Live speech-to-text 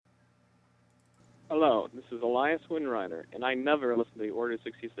Hello, this is Elias Windrider, and I never listen to the Order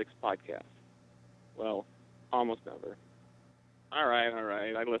 66 podcast. Well, almost never. All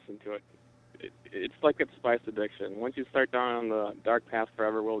right, I listen to it. It's like a spice addiction. Once you start down on the dark path,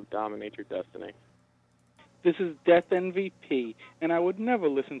 forever will dominate your destiny. This is Death MVP, and I would never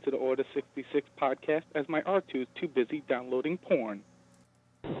listen to the Order 66 podcast as my R2 is too busy downloading porn.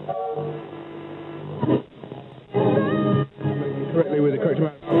 Correctly with the correct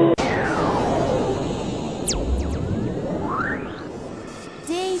amount.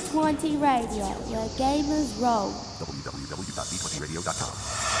 D20 Radio, where gamers roll.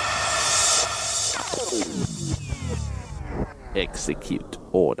 www.d20radio.com. Execute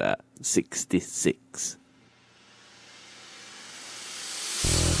Order 66.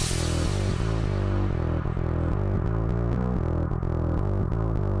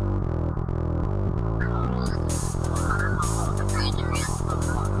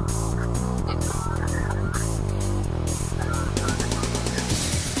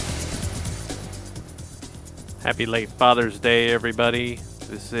 Happy late Father's Day, everybody.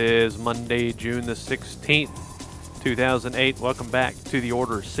 This is Monday, June the 16th, 2008. Welcome back to the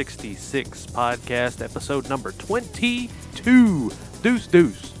Order 66 podcast, episode number 22.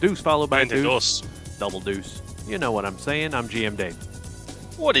 Deuce followed by deuce. Double deuce. You know what I'm saying. I'm GM Dave.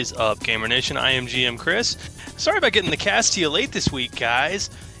 What is up, Gamer Nation? I am GM Chris. Sorry about getting the cast to you late this week, guys.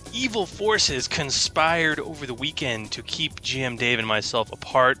 Evil forces conspired over the weekend to keep GM Dave and myself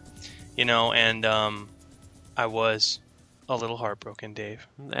apart, and I was a little heartbroken, Dave.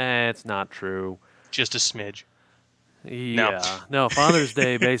 It's not true. Just a smidge. Yeah. No, Father's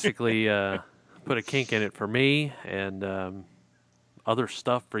Day basically put a kink in it for me and other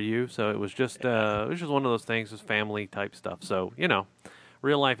stuff for you. So it was just one of those things, just family type stuff. So,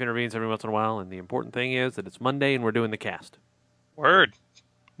 real life intervenes every once in a while, and the important thing is that it's Monday and we're doing the cast. Word.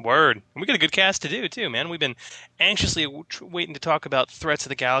 And we got a good cast to do, too, man. We've been anxiously waiting to talk about Threats of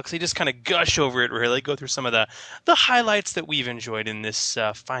the Galaxy, just kind of gush over it, really, go through some of the highlights that we've enjoyed in this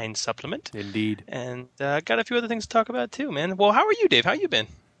fine supplement. Indeed. And got a few other things to talk about, too, man. Well, how are you, Dave? How you been?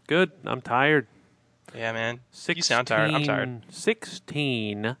 Good. I'm tired. Yeah, man. You sound tired. I'm tired.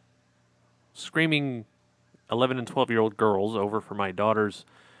 16 screaming 11 and 12-year-old girls over for my daughter's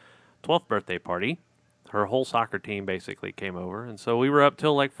 12th birthday party. Her whole soccer team basically came over, and so we were up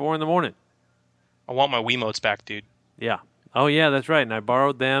till like 4 in the morning. I want my Wiimotes back, dude. Yeah. Oh, yeah, that's right. And I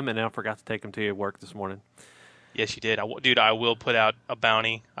borrowed them, and I forgot to take them to you at work this morning. Yes, you did. Dude, I will put out a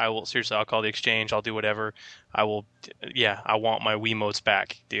bounty. Seriously, I'll call the exchange. I'll do whatever. I want my Wiimotes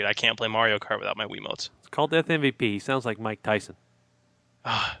back. Dude, I can't play Mario Kart without my Wiimotes. It's called Death MVP. He sounds like Mike Tyson.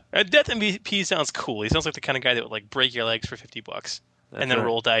 Death MVP sounds cool. He sounds like the kind of guy that would break your legs for $50 and then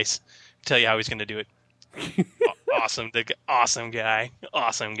roll dice, tell you how he's going to do it. Awesome guy.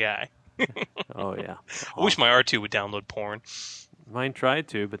 Oh, yeah. I wish my R2 would download porn. Mine tried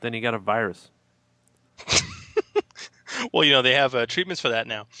to, but then he got a virus. Well, they have treatments for that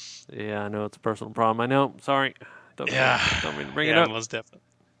now. Yeah, I know. It's a personal problem. I know. Sorry. Don't mean to bring it up. Most definitely.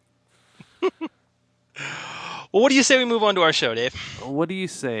 Well, what do you say we move on to our show, Dave? What do you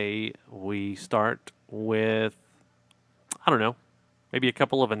say we start with, I don't know, maybe a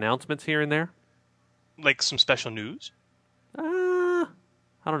couple of announcements here and there? Like some special news? I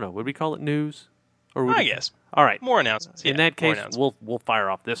don't know. Would we call it news? Or I guess. All right. More announcements. In that case, we'll fire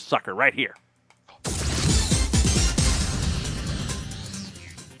off this sucker right here.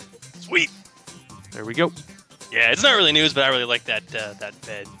 Sweet. There we go. Yeah, it's not really news, but I really like that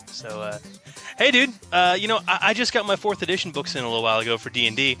bed. So, hey, dude. I just got my 4th edition books in a little while ago for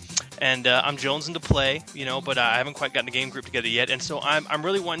D&D, and I'm jonesing to play. But I haven't quite gotten a game group together yet, and so I'm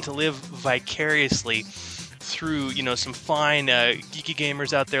really wanting to live vicariously through some fine geeky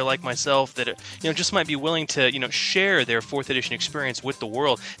gamers out there like myself that just might be willing to share their 4th edition experience with the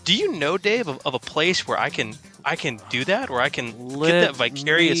world. Do you know, Dave, of a place where I can do that, where I can get that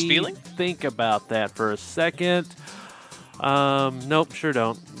vicarious feeling? Think about that for a second. Nope, sure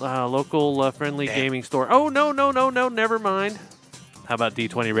don't. Local friendly gaming store. Oh, no, never mind. How about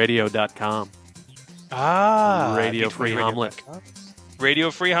D20radio.com? Radio Free Hamlet.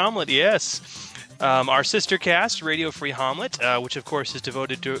 Radio Free Hamlet, yes. Our sister cast, Radio Free Hamlet, which of course is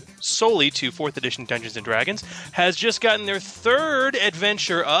devoted solely to 4th edition Dungeons & Dragons, has just gotten their 3rd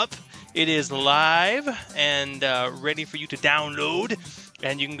adventure up. It is live and ready for you to download.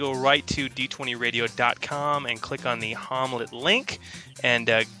 And you can go right to d20radio.com and click on the Hamlet link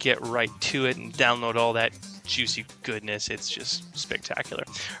and get right to it and download all that juicy goodness. It's just spectacular.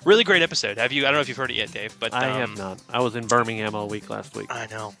 Really great episode. I don't know if you've heard it yet, Dave, but I have not. I was in Birmingham all week last week. I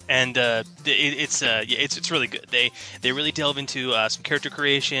know, and it's really good. They really delve into some character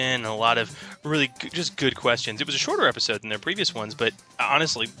creation and a lot of really just good questions. It was a shorter episode than their previous ones, but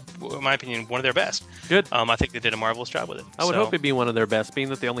honestly, in my opinion, one of their best. Good. I think they did a marvelous job with it. I would hope it'd be one of their best, being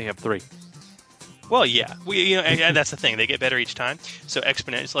that they only have 3. Well, yeah, and that's the thing. They get better each time. So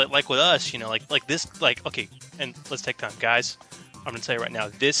exponential, like with us, like this, okay. And let's take time, guys. I'm going to tell you right now,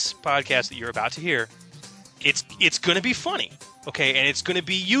 this podcast that you're about to hear, it's going to be funny, okay, and it's going to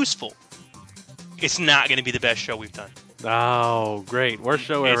be useful. It's not going to be the best show we've done. Oh, great! Worst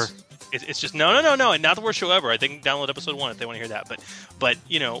show ever. It's just no, not the worst show ever. I think download episode 1 if they want to hear that. But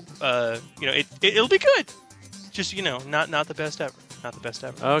it'll be good. Just not the best ever. Not the best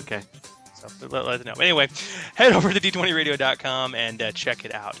ever. Okay. So let them know. But anyway, head over to d20radio.com and check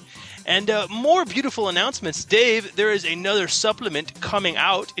it out. And more beautiful announcements. Dave, there is another supplement coming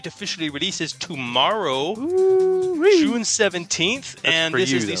out. It officially releases tomorrow, June 17th. And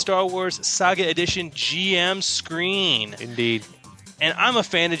this is the Star Wars Saga Edition GM screen. Indeed. And I'm a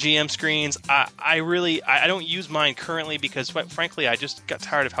fan of GM screens. I don't use mine currently because, quite frankly, I just got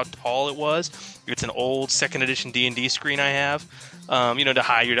tired of how tall it was. It's an old 2nd edition D&D screen I have, to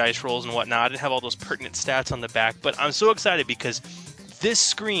hide your dice rolls and whatnot, and have all those pertinent stats on the back. But I'm so excited because this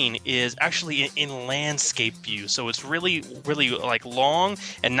screen is actually in landscape view, so it's really, really like long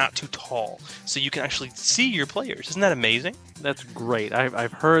and not too tall, so you can actually see your players. Isn't that amazing? That's great.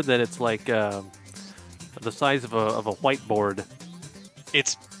 I've heard that it's like the size of a whiteboard.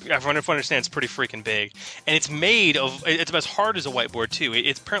 Everyone understands it's pretty freaking big, and it's made of. It's as hard as a whiteboard too.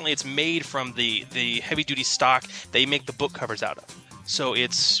 Apparently it's made from the heavy duty stock they make the book covers out of. So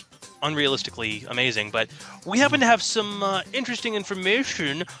it's unrealistically amazing. But we happen to have some interesting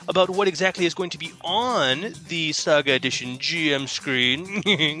information about what exactly is going to be on the Saga Edition GM screen,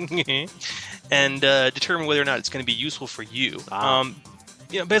 and determine whether or not it's going to be useful for you.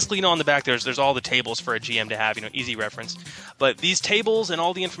 Basically, on the back there's all the tables for a GM to have, easy reference. But these tables and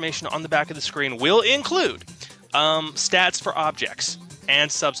all the information on the back of the screen will include stats for objects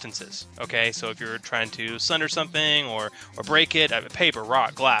and substances. Okay, so if you're trying to sunder something or break it, paper,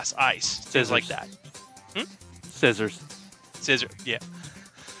 rock, glass, ice, things like that. Scissors, yeah.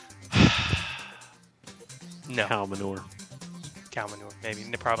 No. Cow manure, maybe.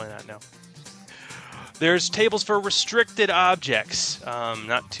 Probably not. No. There's tables for restricted objects,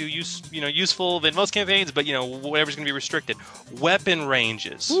 not too useful in most campaigns, but whatever's going to be restricted. Weapon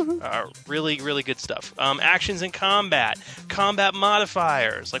ranges, really, really good stuff. Actions in combat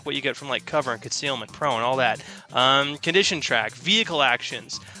modifiers, like what you get from like cover and concealment, prone, all that. Condition track, vehicle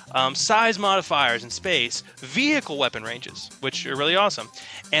actions, size modifiers in space, vehicle weapon ranges, which are really awesome.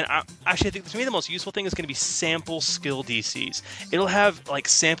 And I think to me the most useful thing is going to be sample skill DCs. It'll have like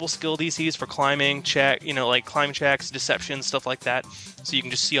sample skill DCs for climbing check, like climbing checks, deception, stuff like that. So you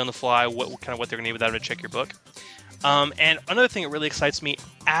can just see on the fly what they're going to need without having to check your book. And another thing that really excites me: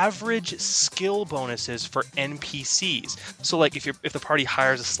 average skill bonuses for NPCs. So like if the party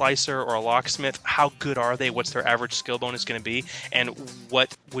hires a slicer or a locksmith, how good are they? What's their average skill bonus going to be? And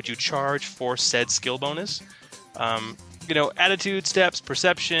what would you charge for said skill bonus? Attitude, steps,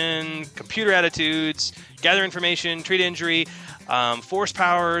 perception, computer attitudes, gather information, treat injury, force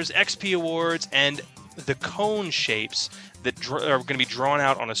powers, XP awards, and the cone shapes that are going to be drawn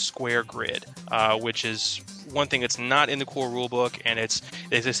out on a square grid, which is one thing that's not in the core rulebook, and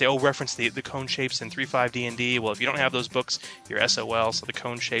they say, reference the cone shapes in 3.5 D&D. Well, if you don't have those books, you're SOL, so the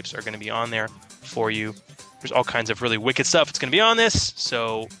cone shapes are going to be on there for you. There's all kinds of really wicked stuff that's going to be on this,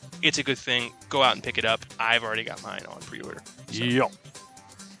 so it's a good thing. Go out and pick it up. I've already got mine on pre-order. So. Yep.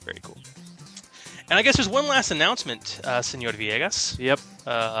 Very cool. And I guess there's one last announcement, Senor Villegas. Yep.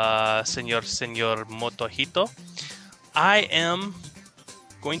 Senor Motojito. I am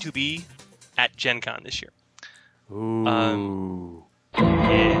going to be at Gen Con this year. Ooh.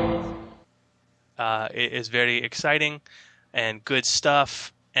 It is very exciting and good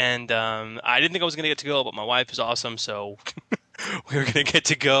stuff. And I didn't think I was going to get to go, but my wife is awesome, so we were going to get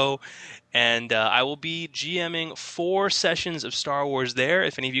to go. And I will be GMing 4 sessions of Star Wars there.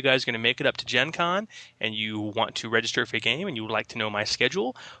 If any of you guys are going to make it up to Gen Con and you want to register for a game and you would like to know my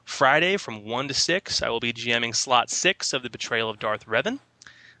schedule, Friday from 1 to 6, I will be GMing slot 6 of The Betrayal of Darth Revan.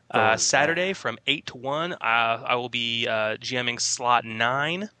 Saturday from 8 to 1, I will be GMing slot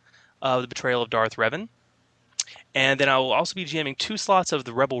 9 of The Betrayal of Darth Revan. And then I will also be GMing 2 slots of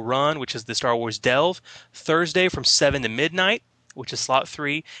the Rebel Run, which is the Star Wars Delve, Thursday from 7 to midnight, which is slot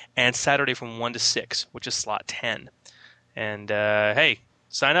 3, and Saturday from 1 to 6, which is slot 10. And hey,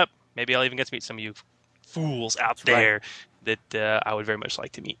 sign up. Maybe I'll even get to meet some of you fools out there. that I would very much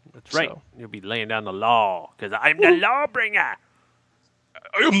like to meet. That's right. So. You'll be laying down the law, because I'm the lawbringer.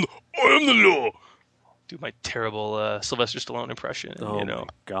 I am the law. Do my terrible Sylvester Stallone impression. Oh, you know. my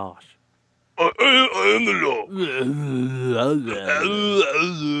gosh. I am the law.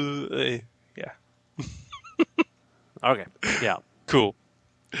 Yeah. Okay, yeah. Cool.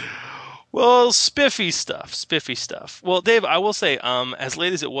 Well, spiffy stuff. Well, Dave, I will say, as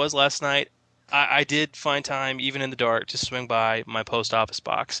late as it was last night, I did find time, even in the dark, to swing by my post office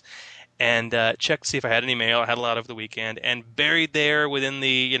box and check to see if I had any mail. I had a lot over the weekend, and buried there within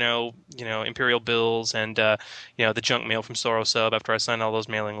the Imperial bills and the junk mail from Soro Sub after I signed all those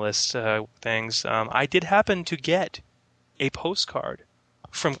mailing list things. I did happen to get a postcard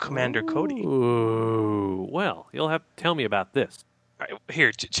from Commander Cody. Ooh, well, you'll have to tell me about this. All right, here,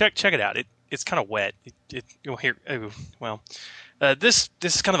 check it out. It's kind of wet. This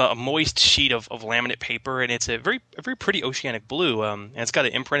is kind of a moist sheet of laminate paper, and it's a very pretty oceanic blue. And it's got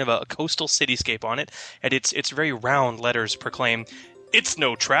an imprint of a coastal cityscape on it, and its very round letters proclaim, "It's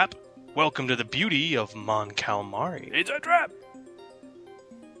no trap. Welcome to the beauty of Mon Calamari." It's a trap!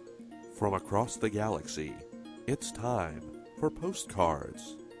 From across the galaxy, it's time for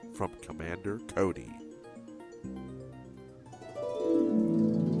postcards from Commander Cody.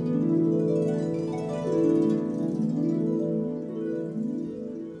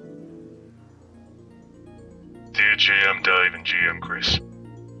 Dear GM Dave and GM Chris,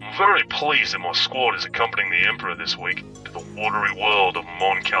 I'm very pleased that my squad is accompanying the Emperor this week to the watery world of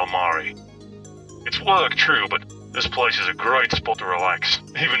Mon Calamari. It's work, true, but this place is a great spot to relax,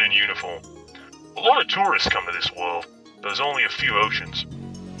 even in uniform. A lot of tourists come to this world. There's only a few oceans.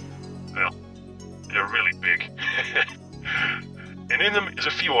 Well, they're really big. And in them is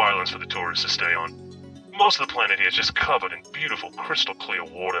a few islands for the tourists to stay on. Most of the planet here is just covered in beautiful, crystal clear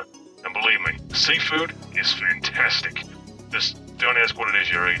water. And believe me, seafood is fantastic. Just don't ask what it is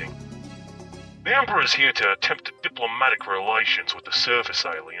you're eating. The Emperor is here to attempt diplomatic relations with the surface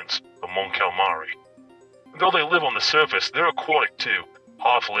aliens of Mon Calamari. Though they live on the surface, they're aquatic too,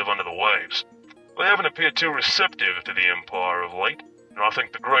 half live under the waves. They haven't appeared too receptive to the Empire of late, and I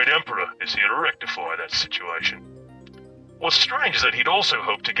think the Great Emperor is here to rectify that situation. What's strange is that he'd also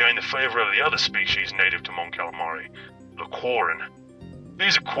hoped to gain the favor of the other species native to Mon Calamari, the Quarren.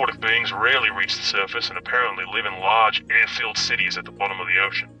 These aquatic beings rarely reach the surface and apparently live in large, air-filled cities at the bottom of the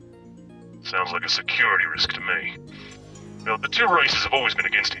ocean. Sounds like a security risk to me. Now, the two races have always been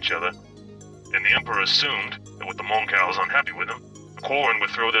against each other, and the Emperor assumed that with the Mon Cals unhappy with him, the Quarren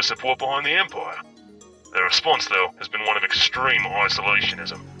would throw their support behind the Empire. Their response, though, has been one of extreme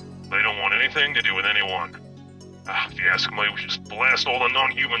isolationism. They don't want anything to do with anyone. If you ask me, we should just blast all the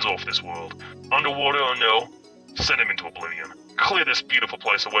non-humans off this world. Underwater or no, send them into oblivion. Clear this beautiful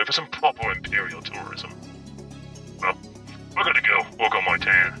place away for some proper Imperial tourism. Well, I gotta go, work on my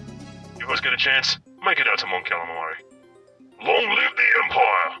tan. You guys get a chance, make it out to Mon Calamari. Long live the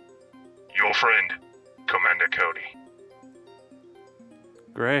Empire! Your friend, Commander Cody.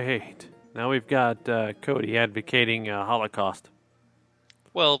 Great. Now we've got Cody advocating Holocaust.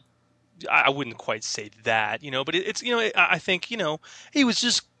 Well, I wouldn't quite say that, but it's, I think, he was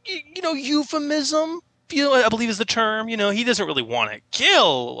just, euphemism, I believe is the term. He doesn't really want to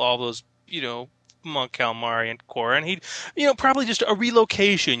kill all those, Mon Calamari and Quarren. He'd, probably just a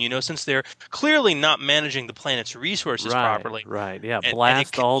relocation, since they're clearly not managing the planet's resources properly. Right, yeah.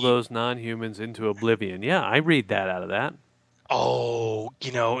 Blast all those non-humans into oblivion. Yeah, I read that out of that. Oh,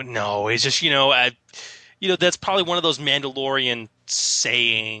 no. It's just, that's probably one of those Mandalorian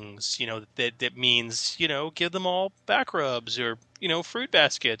sayings, that means, give them all back rubs or, fruit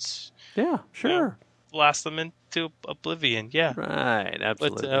baskets. Yeah, sure. Blast them into oblivion. Yeah. Right,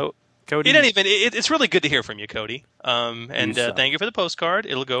 absolutely. But, Cody, in any event, it's really good to hear from you, Cody. And you thank you for the postcard.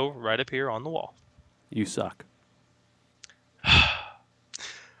 It'll go right up here on the wall. You suck.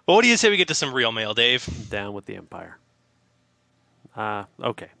 Well, what do you say we get to some real mail, Dave? Down with the Empire.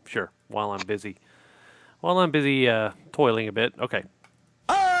 Okay, sure. While I'm busy toiling a bit. Okay.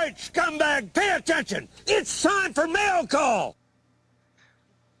 All right, scumbag, pay attention. It's time for mail call.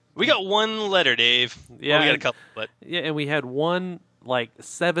 We got one letter, Dave. Yeah, we got a couple, but yeah, and we had one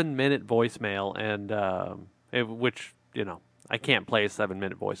 7-minute voicemail, and which I can't play a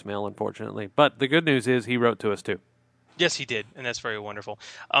 7-minute voicemail, unfortunately. But the good news is he wrote to us too. Yes, he did, and that's very wonderful.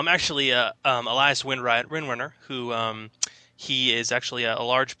 Actually, Elias Windrunner, who he is actually a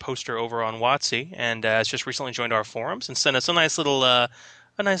large poster over on WotC, and has just recently joined our forums and sent us a nice little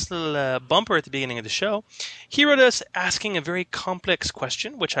bumper at the beginning of the show. He wrote us asking a very complex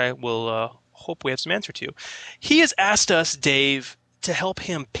question, which I will hope we have some answer to. He has asked us, Dave, to help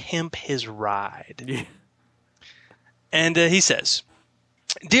him pimp his ride. Yeah. And he says,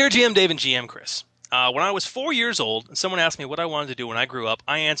 Dear GM Dave and GM Chris, when I was 4 years old and someone asked me what I wanted to do when I grew up,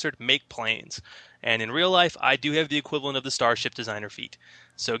 I answered, make planes. And in real life, I do have the equivalent of the Starship Designer feat.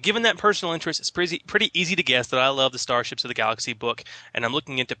 So given that personal interest, it's pretty easy to guess that I love the Starships of the Galaxy book, and I'm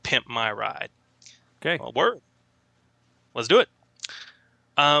looking into Pimp My Ride. Okay. Well, word. Let's do it.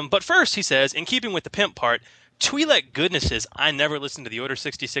 But first, he says, in keeping with the pimp part, Twi'lek Goodness's I Never Listened to the Order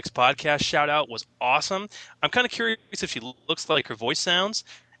 66 podcast shout-out was awesome. I'm kind of curious if she looks like her voice sounds.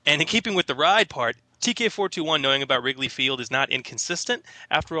 And in keeping with the ride part, TK421 knowing about Wrigley Field is not inconsistent.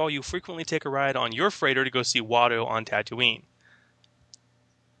 After all, you frequently take a ride on your freighter to go see Watto on Tatooine.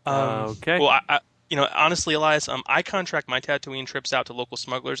 Okay. Well, I honestly, Elias, I contract my Tatooine trips out to local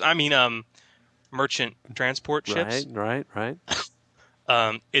smugglers. I mean, merchant transport ships. Right.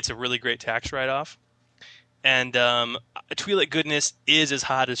 It's a really great tax write-off. And Twi'lek Goodness is as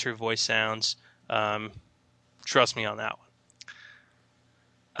hot as her voice sounds. Trust me on that one.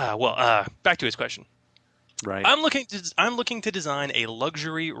 Back to his question. Right. I'm looking to design a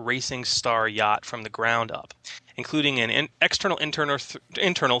luxury racing star yacht from the ground up, including an internal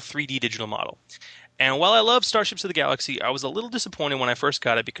 3D digital model. And while I love Starships of the Galaxy, I was a little disappointed when I first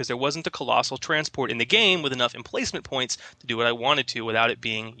got it because there wasn't a colossal transport in the game with enough emplacement points to do what I wanted to without it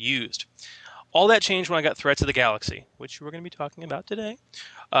being used. All that changed when I got Threats of the Galaxy, which we're going to be talking about today,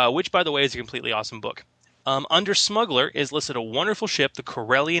 which, by the way, is a completely awesome book. Under Smuggler is listed a wonderful ship, the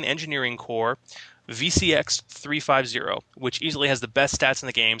Corellian Engineering Corps VCX 350, which easily has the best stats in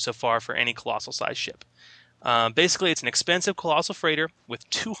the game so far for any colossal-sized ship. Basically, it's an expensive colossal freighter with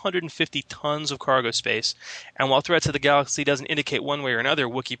 250 tons of cargo space, and while Threats of the Galaxy doesn't indicate one way or another,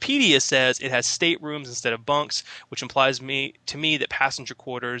 Wikipedia says it has staterooms instead of bunks, which implies to me that passenger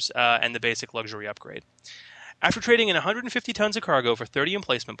quarters and the basic luxury upgrade. After trading in 150 tons of cargo for 30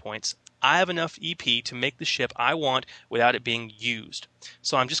 emplacement points, I have enough EP to make the ship I want without it being used.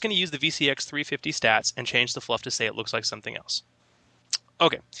 So I'm just going to use the VCX 350 stats and change the fluff to say it looks like something else.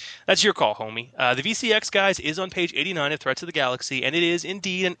 Okay, that's your call, homie. The VCX, guys, is on page 89 of Threats of the Galaxy, and it is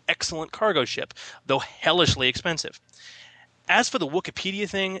indeed an excellent cargo ship, though hellishly expensive. As for the Wikipedia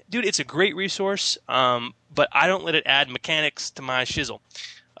thing, dude, it's a great resource, but I don't let it add mechanics to my shizzle.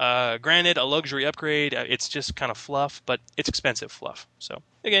 Granted, a luxury upgrade, it's just kind of fluff, but it's expensive fluff. So,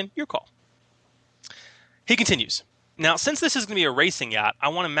 again, your call. He continues. Now, since this is going to be a racing yacht, I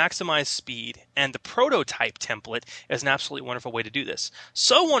want to maximize speed, and the prototype template is an absolutely wonderful way to do this.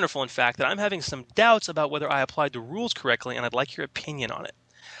 So wonderful, in fact, that I'm having some doubts about whether I applied the rules correctly, and I'd like your opinion on it.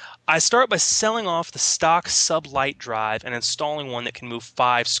 I start by selling off the stock sub-light drive and installing one that can move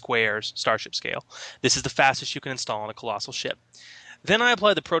 5 squares, Starship scale. This is the fastest you can install on a colossal ship. Then I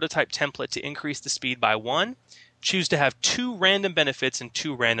apply the prototype template to increase the speed by 1, choose to have 2 random benefits and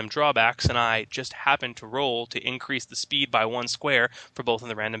 2 random drawbacks, and I just happen to roll to increase the speed by 1 square for both of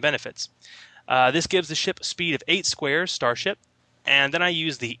the random benefits. This gives the ship a speed of 8 squares, Starship, and then I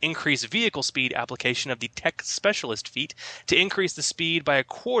use the increase vehicle speed application of the Tech Specialist feat to increase the speed by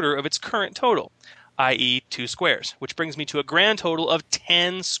 1/4 of its current total, i.e. 2 squares, which brings me to a grand total of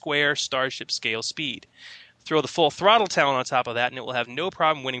 10 square Starship scale speed. Throw the full throttle talent on top of that, and it will have no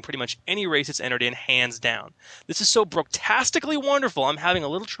problem winning pretty much any race it's entered in, hands down. This is so brotastically wonderful, I'm having a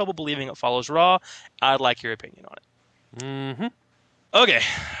little trouble believing it follows Raw. I'd like your opinion on it. Mm-hmm. Okay,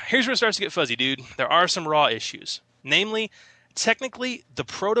 here's where it starts to get fuzzy, dude. There are some Raw issues. Namely, technically, the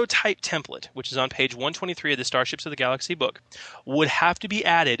prototype template, which is on page 123 of the Starships of the Galaxy book, would have to be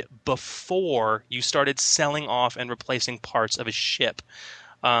added before you started selling off and replacing parts of a ship.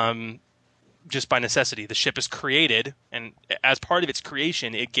 Just by necessity. The ship is created, and as part of its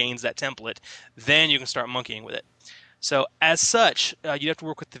creation, it gains that template. Then you can start monkeying with it. So, as such, you'd have to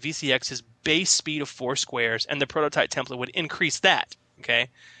work with the VCX's base speed of 4 squares, and the prototype template would increase that. Okay?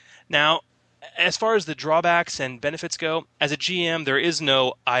 Now, as far as the drawbacks and benefits go, as a GM, there is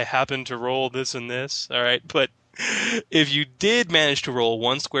no, I happen to roll this and this, all right? But if you did manage to roll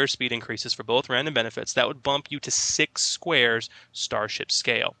 1 square speed increases for both random benefits, that would bump you to 6 squares Starship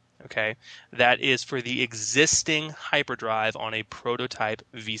scale. Okay, that is for the existing hyperdrive on a prototype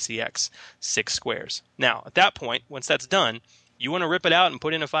VCX, 6 squares. Now, at that point, once that's done, you want to rip it out and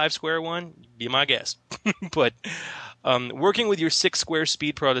put in a 5 square one? Be my guest. But working with your 6 square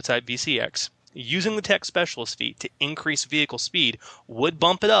speed prototype VCX, using the Tech Specialist feat to increase vehicle speed would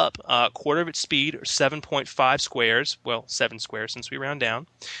bump it up 1/4 of its speed, or 7.5 squares. Well, 7 squares since we round down.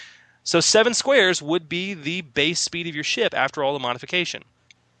 So 7 squares would be the base speed of your ship after all the modification.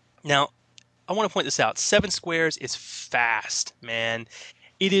 Now, I want to point this out. 7 squares is fast, man.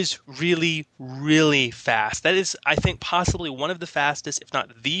 It is really, really fast. That is, I think, possibly one of the fastest, if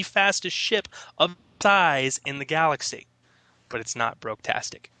not the fastest ship of size in the galaxy. but it's not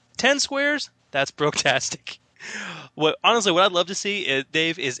broke-tastic. 10 squares, that's broke-tastic. Honestly, what I'd love to see,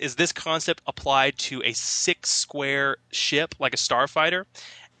 Dave, is this concept applied to a 6-square ship, like a starfighter.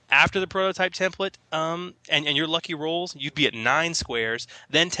 After the prototype template and your lucky rolls, you'd be at 9 squares.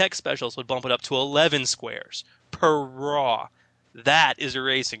 Then tech specials would bump it up to 11 squares per raw. That is a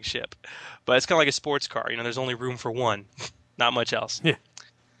racing ship. But it's kind of like a sports car. There's only room for one. Not much else. Yeah.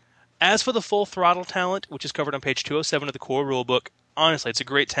 As for the full throttle talent, which is covered on page 207 of the core rulebook, honestly, it's a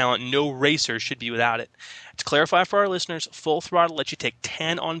great talent. No racer should be without it. To clarify for our listeners, full throttle lets you take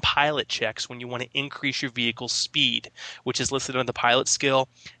 10 on pilot checks when you want to increase your vehicle's speed, which is listed on the pilot skill.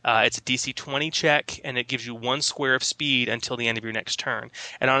 It's a DC 20 check, and it gives you 1 square of speed until the end of your next turn.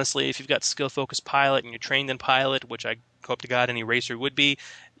 And honestly, if you've got skill-focused pilot and you're trained in pilot, which I hope to God any racer would be,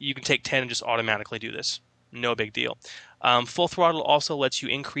 you can take 10 and just automatically do this. No big deal. Full throttle also lets you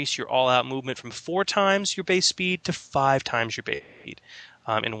increase your all-out movement from 4 times your base speed to 5 times your base speed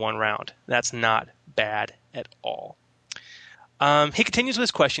in one round. That's not bad at all. He continues with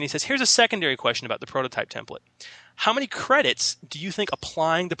his question. He says, here's a secondary question about the prototype template. How many credits do you think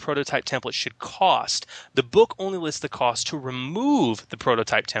applying the prototype template should cost? The book only lists the cost to remove the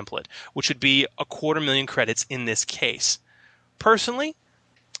prototype template, which would be 250,000 credits in this case. Personally,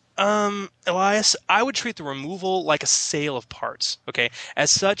 Elias, I would treat the removal like a sale of parts. Okay, as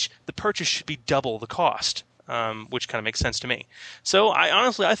such, the purchase should be double the cost, which kind of makes sense to me. So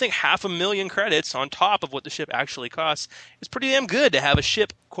I think 500,000 credits on top of what the ship actually costs is pretty damn good to have a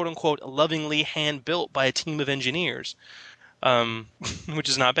ship, quote unquote, lovingly hand built by a team of engineers, which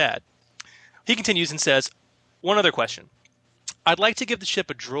is not bad. He continues and says, one other question. I'd like to give the ship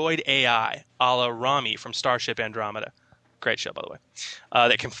a droid AI, a la Rami from Starship Andromeda. Great show, by the way,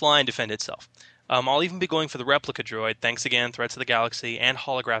 that can fly and defend itself. I'll even be going for the replica droid, thanks again, Threats of the Galaxy, and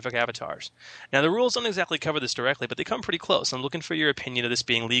holographic avatars. Now, the rules don't exactly cover this directly, but they come pretty close. I'm looking for your opinion of this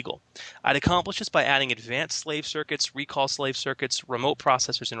being legal. I'd accomplish this by adding advanced slave circuits, recall slave circuits, remote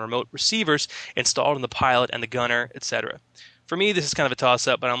processors, and remote receivers installed in the pilot and the gunner, etc. For me, this is kind of a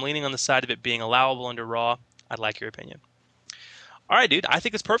toss-up, but I'm leaning on the side of it being allowable under RAW. I'd like your opinion. All right, dude, I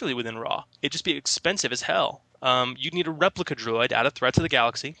think it's perfectly within RAW. It'd just be expensive as hell. You'd need a replica droid out of Threats of the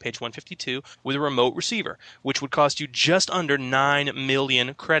Galaxy, page 152, with a remote receiver, which would cost you just under 9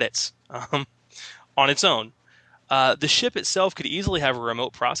 million credits on its own. The ship itself could easily have a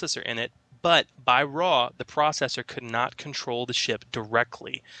remote processor in it, but by RAW, the processor could not control the ship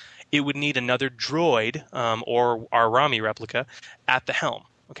directly. It would need another droid, or our Rami replica, at the helm.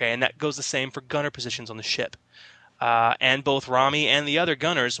 Okay, and that goes the same for gunner positions on the ship. And both Rami and the other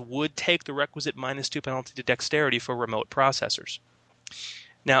gunners would take the requisite -2 penalty to dexterity for remote processors.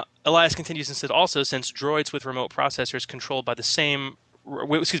 Now, Elias continues and says also, since droids with remote processors controlled by the same,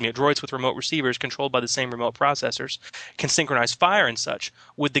 droids with remote receivers controlled by the same remote processors can synchronize fire and such,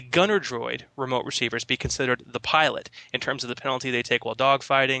 would the gunner droid remote receivers be considered the pilot in terms of the penalty they take while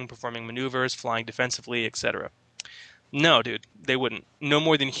dogfighting, performing maneuvers, flying defensively, etc.? No, dude, they wouldn't. No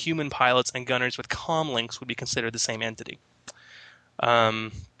more than human pilots and gunners with comm links would be considered the same entity.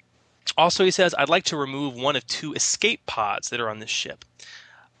 Also, he says, I'd like to remove one of 2 escape pods that are on this ship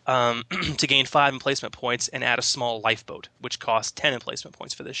to gain 5 emplacement points and add a small lifeboat, which costs 10 emplacement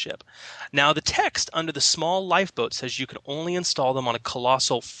points for this ship. Now, the text under the small lifeboat says you can only install them on a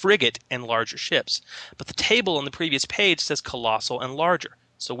colossal frigate and larger ships, but the table on the previous page says colossal and larger.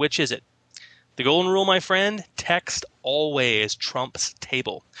 So which is it? The golden rule, my friend, text always trumps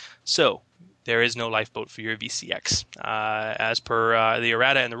table. So there is no lifeboat for your VCX. As per the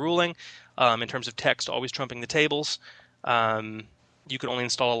errata and the ruling, in terms of text always trumping the tables, you can only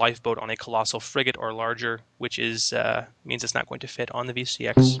install a lifeboat on a colossal frigate or larger, which is means it's not going to fit on the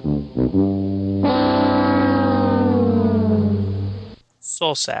VCX.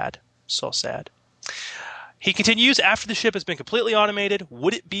 So sad. So sad. He continues, after the ship has been completely automated,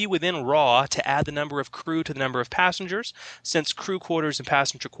 would it be within RAW to add the number of crew to the number of passengers, since crew quarters and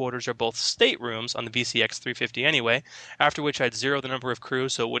passenger quarters are both staterooms on the VCX 350 anyway, after which I'd zero the number of crew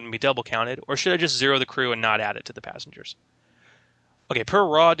so it wouldn't be double counted, or should I just zero the crew and not add it to the passengers? Okay, per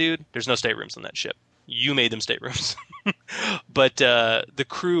RAW, dude, there's no staterooms on that ship. You made them staterooms. But the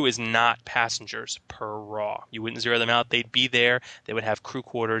crew is not passengers per RAW. You wouldn't zero them out. They'd be there. They would have crew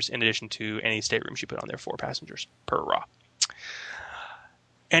quarters in addition to any staterooms you put on there for passengers per RAW.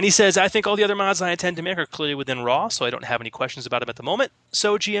 And he says, I think all the other mods I intend to make are clearly within RAW, so I don't have any questions about them at the moment.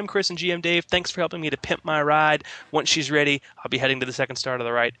 So GM Chris and GM Dave, thanks for helping me to pimp my ride. Once she's ready, I'll be heading to the second star to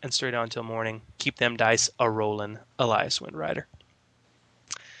the right and straight on until morning. Keep them dice a-rollin', Elias Windrider.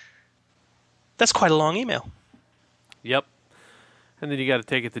 That's quite a long email. Yep. And then you got to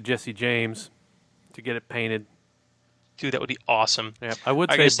take it to Jesse James to get it painted. Dude, that would be awesome. Yeah, I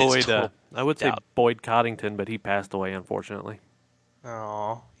would guess say it's Boyd. total I would say doubt. Boyd Coddington, but he passed away, unfortunately.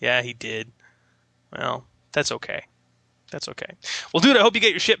 Oh, yeah, he did. Well, that's okay. That's okay. Well, dude, I hope you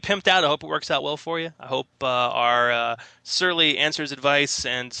get your ship pimped out. I hope it works out well for you. I hope our surly answers, advice,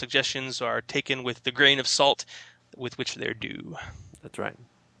 and suggestions are taken with the grain of salt with which they're due. That's right.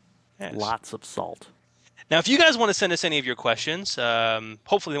 Yes. Lots of salt. Now, if you guys want to send us any of your questions,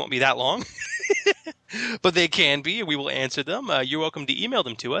 hopefully they won't be that long, but they can be, and we will answer them. You're welcome to email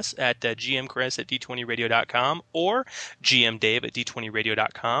them to us at gmchris@d20radio.com or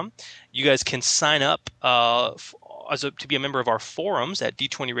gmdave@d20radio.com. You guys can sign up to be a member of our forums at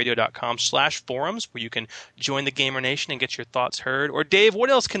d20radio.com/forums, where you can join the Gamer Nation and get your thoughts heard. Or, Dave, what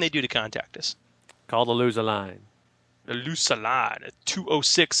else can they do to contact us? Call the Loser line. The Lusa line at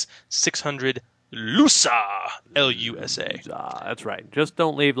 206-600-LUSA, L-U-S-A. That's right. Just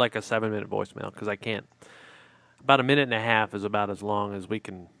don't leave like a 7-minute voicemail, because I can't. About a minute and a half is about as long as we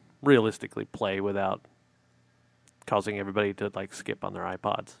can realistically play without causing everybody to like skip on their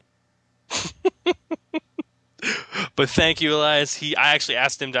iPods. But thank you, Elias. I actually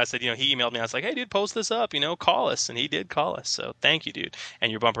asked him, I said, he emailed me. I was like, hey, dude, post this up, call us. And he did call us. So thank you, dude.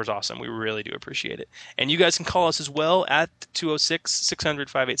 And your bumper's awesome. We really do appreciate it. And you guys can call us as well at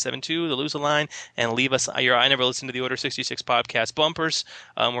 206-600-5872, the Loser line, and leave us your I Never Listened to the Order 66 podcast bumpers,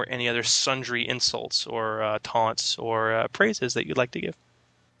 or any other sundry insults or taunts or praises that you'd like to give.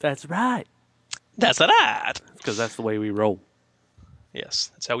 That's right. That's right. Because that's the way we roll.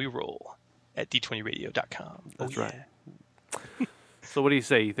 Yes, that's how we roll at d20radio.com. That's right. So what do you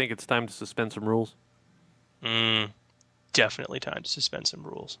say? You think it's time to suspend some rules? Definitely time to suspend some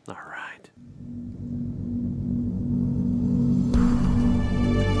rules. All right.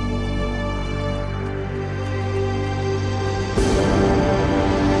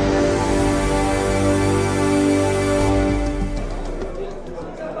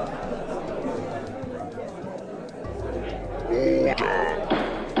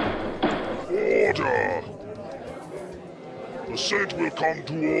 Order! The Senate will come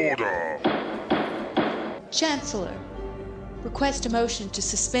to order. Chancellor, request a motion to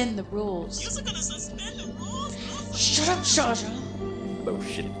suspend the rules. You're gonna suspend the rules? Shut up, Shaja.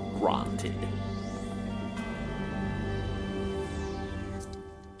 Motion granted.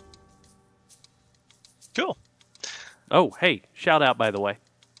 Cool. Oh, hey, shout out, by the way.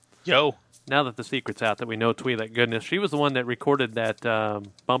 Yo. Now that the secret's out that we know Twi'lek Goodness, she was the one that recorded that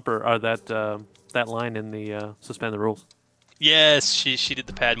bumper, or that line in the Suspend the Rules. Yes, she did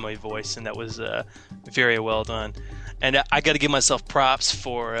the Padme voice, and that was very well done. And I got to give myself props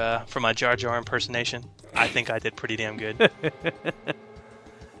for my Jar Jar impersonation. I think I did pretty damn good.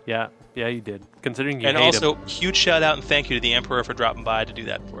 Yeah, you did. Considering you and hate also, him. huge shout out and thank you to the Emperor for dropping by to do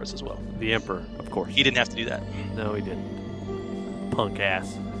that for us as well. The Emperor, of course. He didn't have to do that. No, he didn't. Punk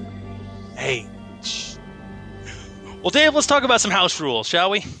ass. Hey. Shh. Well, Dave, let's talk about some house rules, shall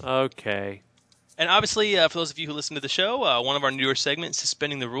we? Okay. And obviously, for those of you who listen to the show, one of our newer segments,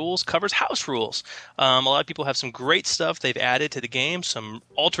 Suspending the Rules, covers house rules. A lot of people have some great stuff they've added to the game, some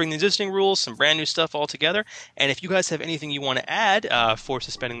altering the existing rules, some brand new stuff altogether. And if you guys have anything you want to add for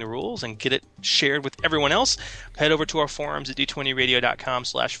Suspending the Rules and get it shared with everyone else, head over to our forums at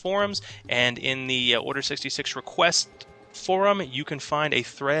d20radio.com/forums. And in the Order 66 request forum, you can find a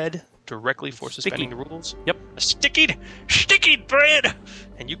thread directly for Suspending the Rules. Yep. A sticky thread!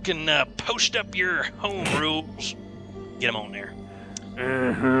 And you can post up your home rules. Get them on there.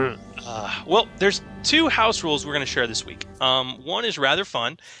 Well, there's two house rules we're going to share this week. One is rather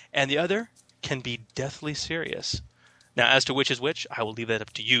fun, and the other can be deathly serious. Now, as to which is which, I will leave that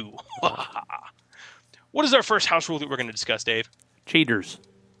up to you. What is our first house rule that we're going to discuss, Dave? Cheaters.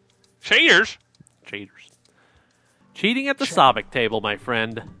 Cheaters? Cheaters. Cheating at the Saavik table, my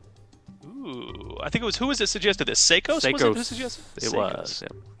friend. Ooh, I think it was, who was it suggested this? Seikos? Was it who suggested it? Seikos. Was, yeah.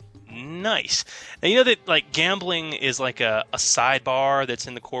 Nice. Now, you know that like gambling is like a sidebar that's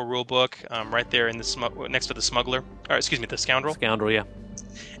in the core rulebook, right there in the next to the smuggler, or excuse me, the scoundrel. Scoundrel, yeah.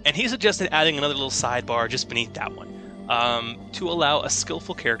 And he suggested adding another little sidebar just beneath that one, to allow a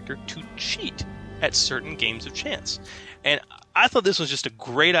skillful character to cheat at certain games of chance. And I thought this was just a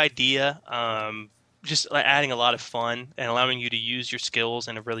great idea, just adding a lot of fun and allowing you to use your skills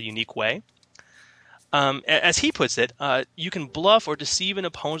in a really unique way. As he puts it, you can bluff or deceive an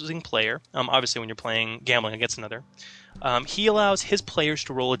opposing player, obviously when you're playing gambling against another. He allows his players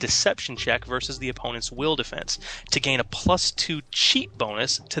to roll a deception check versus the opponent's will defense to gain a +2 cheat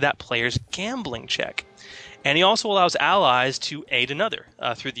bonus to that player's gambling check. And he also allows allies to aid another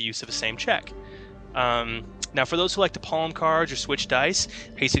through the use of the same check. Now, for those who like to palm cards or switch dice,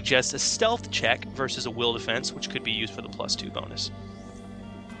 he suggests a stealth check versus a will defense, which could be used for the +2 bonus.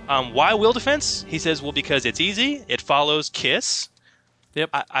 Why will defense? He says, well, because it's easy. It follows KISS. Yep.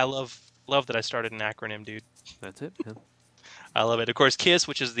 I love that I started an acronym, dude. That's it. Yeah. I love it. Of course, KISS,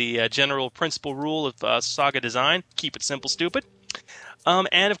 which is the general principle rule of Saga design. Keep it simple, stupid.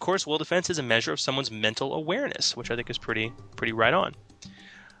 And, of course, will defense is a measure of someone's mental awareness, which I think is pretty right on.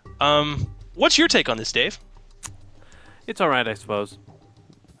 What's your take on this, Dave? It's all right, I suppose.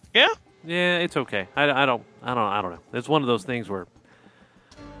 Yeah? Yeah, it's okay. I don't know. It's one of those things where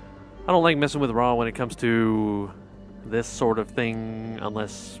I don't like messing with Raw when it comes to this sort of thing,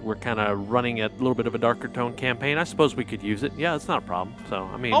 unless we're kind of running a little bit of a darker tone campaign. I suppose we could use it. Yeah, it's not a problem. So,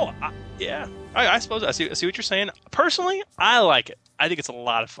 I mean... yeah. I suppose I see what you're saying. Personally, I like it. I think it's a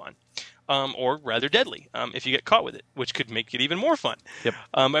lot of fun. Or rather deadly, if you get caught with it, which could make it even more fun. Yep.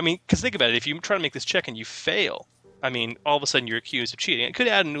 I mean, because think about it. If you try to make this check and you fail, I mean, all of a sudden you're accused of cheating. It could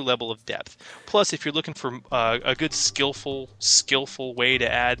add a new level of depth. Plus, if you're looking for a good skillful way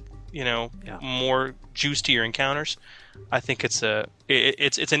to add, more juice to your encounters, I think it's a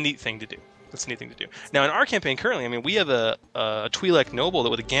neat thing to do. It's a neat thing to do. Now, in our campaign currently, I mean, we have a Twi'lek noble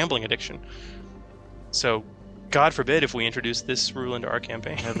with a gambling addiction. So, God forbid if we introduce this rule into our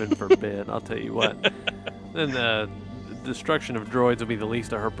campaign. Heaven forbid, I'll tell you what. Then the destruction of droids will be the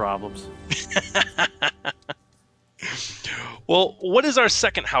least of her problems. Well, what is our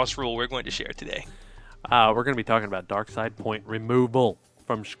second house rule we're going to share today? We're going to be talking about dark side point removal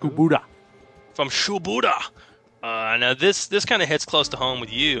from Shkubuda. From Shkubuda. Now this kind of hits close to home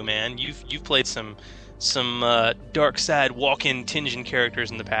with you, man. You've played some dark side walk-in Tinjin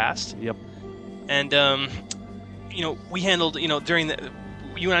characters in the past. Yep. And we handled during the.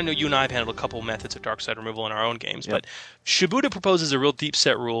 You and I have handled a couple methods of dark side removal in our own games, Yep. but Shibuda proposes a real deep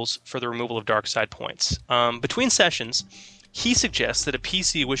set rules for the removal of dark side points. Between sessions, he suggests that a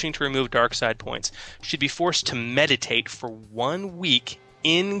PC wishing to remove dark side points should be forced to meditate for 1 week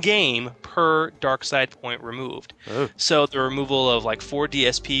in-game per dark side point removed. Oh. So the removal of 4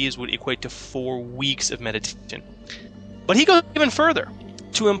 DSPs would equate to 4 weeks of meditation. But he goes even further,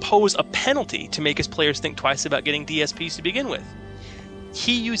 to impose a penalty to make his players think twice about getting DSPs to begin with.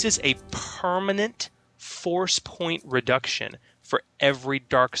 He uses a permanent force point reduction for every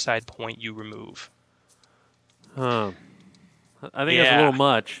dark side point you remove. I think that's a little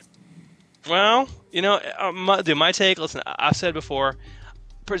much. Well, my take, listen, I've said before,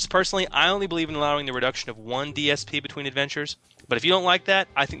 personally, I only believe in allowing the reduction of 1 DSP between adventures. But if you don't like that,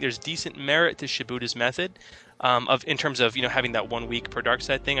 I think there's decent merit to Shibuda's method in terms of having that 1 week per dark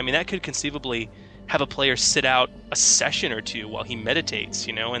side thing. I mean, that could conceivably have a player sit out a session or two while he meditates,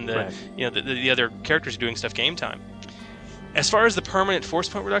 and the other characters are doing stuff game time. As far as the permanent force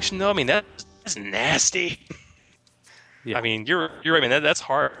point reduction, though, I mean that's nasty. Yeah. I mean, you're right, man. That's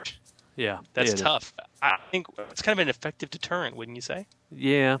hard. Yeah, that's it tough. I think it's kind of an effective deterrent, wouldn't you say?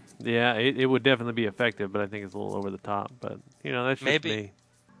 Yeah, it would definitely be effective, but I think it's a little over the top. But that's just me.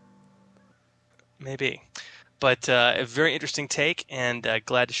 Maybe. But a very interesting take, and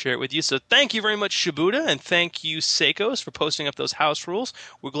glad to share it with you. So thank you very much, Shibuda, and thank you, Seikos, for posting up those house rules.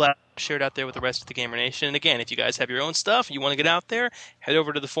 We're glad to share it out there with the rest of the Gamer Nation. And again, if you guys have your own stuff, you want to get out there, head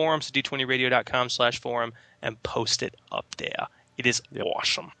over to the forums, d20radio.com/forum, and post it up there. It is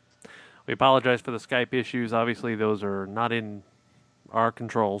awesome. We apologize for the Skype issues. Obviously, those are not in our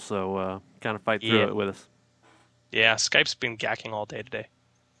control, so kind of fight through it with us. Yeah, Skype's been gacking all day today.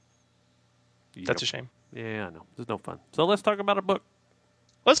 Yep. That's a shame. Yeah, I know. There's no fun. So let's talk about our book.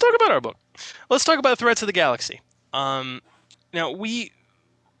 Let's talk about our book. Let's talk about Threats of the Galaxy. Now, we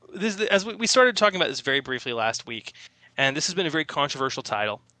started talking about this very briefly last week, and this has been a very controversial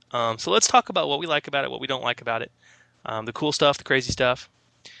title. So let's talk about what we like about it, what we don't like about it, the cool stuff, the crazy stuff.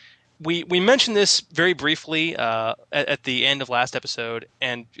 We mentioned this very briefly at the end of last episode,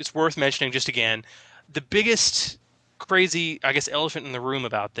 and it's worth mentioning just again. The biggest crazy, I guess, elephant in the room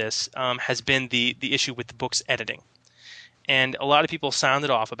about this has been the issue with the book's editing. And a lot of people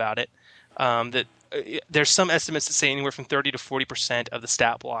sounded off about it. That there's some estimates that say anywhere from 30 to 40% of the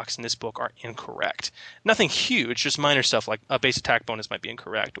stat blocks in this book are incorrect. Nothing huge, just minor stuff like a base attack bonus might be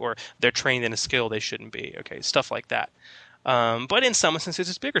incorrect, or they're trained in a skill they shouldn't be. Okay, stuff like that. But in some instances,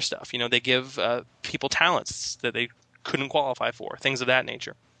 it's bigger stuff. They give people talents that they couldn't qualify for, things of that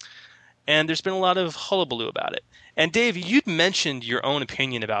nature. And there's been a lot of hullabaloo about it. And Dave, you'd mentioned your own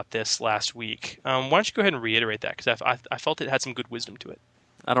opinion about this last week. Why don't you go ahead and reiterate that? Because I felt it had some good wisdom to it.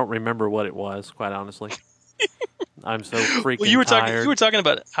 I don't remember what it was, quite honestly. I'm so freaking well, you were tired. You were talking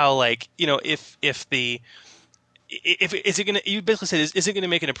about how, is it gonna? You basically said, is it going to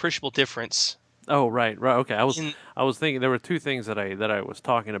make an appreciable difference Oh, right. Okay. I was thinking there were two things that I was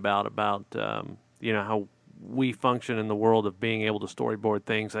talking about how we function in the world of being able to storyboard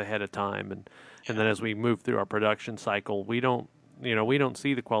things ahead of time, and then as we move through our production cycle, we don't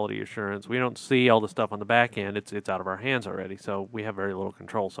see the quality assurance. We don't see all the stuff on the back end. It's out of our hands already, so we have very little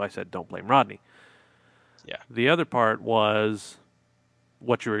control. So I said, don't blame Rodney. Yeah. The other part was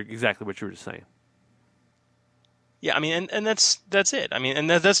exactly what you were just saying. Yeah, I mean, and that's it. I mean, and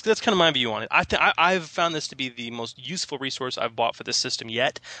that's kind of my view on it. I've found this to be the most useful resource I've bought for this system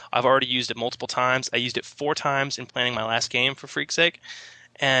yet. I've already used it multiple times. I used it 4 times in planning my last game, for freak's sake,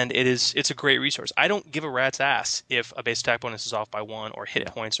 and it's a great resource. I don't give a rat's ass if a base attack bonus is off by 1, or hit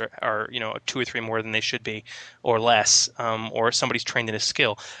points are 2 or 3 more than they should be, or less, or somebody's trained in a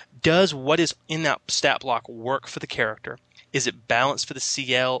skill. Does what is in that stat block work for the character? Is it balanced for the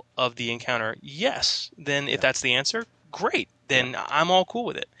CL of the encounter? Yes. Then if that's the answer, great. Then I'm all cool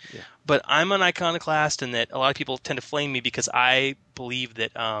with it. Yeah. But I'm an iconoclast, and that a lot of people tend to flame me because I believe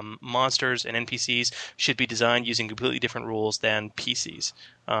that monsters and NPCs should be designed using completely different rules than PCs.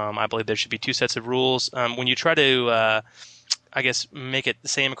 I believe there should be 2 sets of rules. When you try to make it the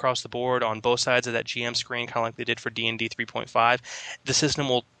same across the board on both sides of that GM screen, kind of like they did for D&D 3.5, the system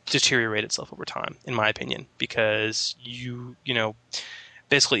will deteriorate itself over time, in my opinion, because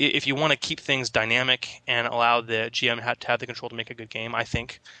basically, if you want to keep things dynamic and allow the GM to have the control to make a good game, I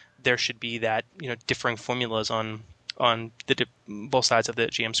think there should be that differing formulas on both sides of the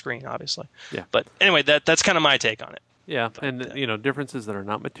GM screen, obviously. Yeah. But anyway, that's kind of my take on it. Yeah, but, and differences that are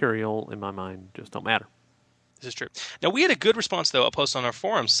not material, in my mind, just don't matter. This is true. Now, we had a good response, though, a post on our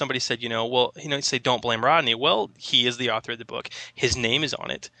forums. Somebody said, say don't blame Rodney. Well, he is the author of the book. His name is on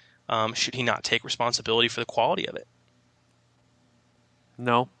it. Should he not take responsibility for the quality of it?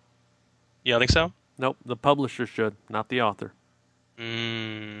 No. You don't think so? Nope. The publisher should, not the author.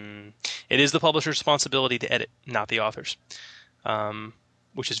 It is the publisher's responsibility to edit, not the author's,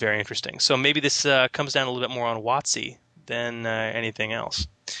 which is very interesting. So maybe this comes down a little bit more on WotC than anything else.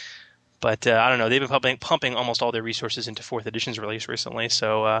 But I don't know. They've been pumping almost all their resources into 4th edition's release recently.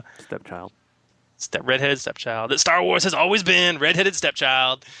 So Stepchild. Redheaded stepchild. That Star Wars has always been redheaded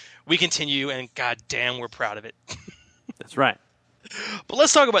stepchild. We continue, and goddamn, we're proud of it. That's right. But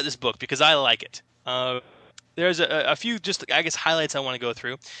let's talk about this book, because I like it. There's a few highlights I want to go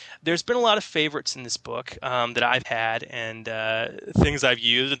through. There's been a lot of favorites in this book that I've had, and things I've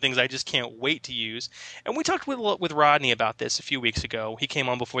used and things I just can't wait to use. And we talked with Rodney about this a few weeks ago. He came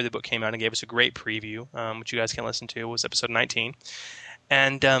on before the book came out and gave us a great preview, which you guys can listen to. It was episode 19.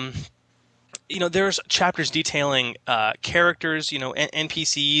 And there's chapters detailing characters,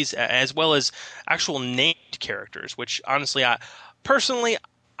 NPCs, as well as actual named characters, which honestly,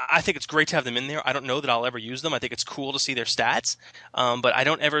 I think it's great to have them in there. I don't know that I'll ever use them. I think it's cool to see their stats, but I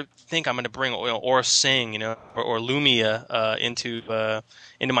don't ever think I'm going to bring Aura Singh, or Lumia into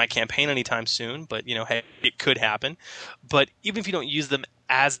my campaign anytime soon. But hey, it could happen. But even if you don't use them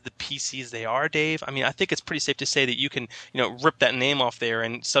as the PCs they are, Dave, I mean, I think it's pretty safe to say that you can, rip that name off there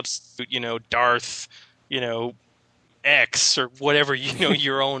and substitute, Darth, X or whatever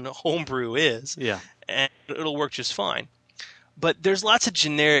your own homebrew is. Yeah, and it'll work just fine. But there's lots of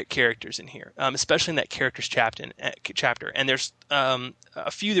generic characters in here, especially in that characters chapter. And there's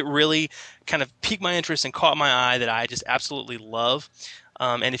a few that really kind of piqued my interest and caught my eye that I just absolutely love.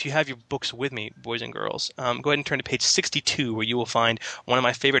 And if you have your books with me, boys and girls, go ahead and turn to page 62, where you will find one of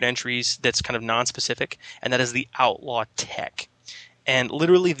my favorite entries that's kind of non-specific, and that is the Outlaw Tech. And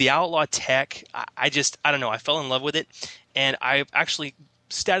literally, the Outlaw Tech, I don't know, I fell in love with it. And I've actually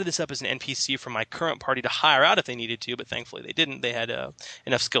statted this up as an NPC for my current party to hire out if they needed to, but thankfully they didn't. They had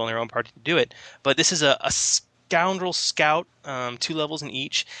enough skill in their own party to do it. But this is a scoundrel scout, 2 levels in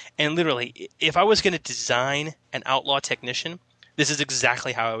each. And literally, if I was going to design an outlaw technician, this is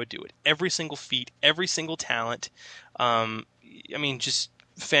exactly how I would do it. Every single feat, every single talent. Just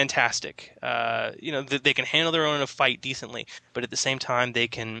fantastic. They can handle their own in a fight decently, but at the same time, they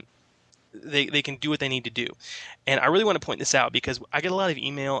can do what they need to do. And I really want to point this out because I get a lot of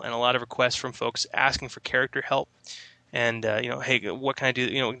email and a lot of requests from folks asking for character help. And, hey, what can I do?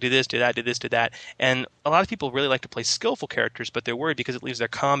 Do this, do that, do this, do that. And a lot of people really like to play skillful characters, but they're worried because it leaves their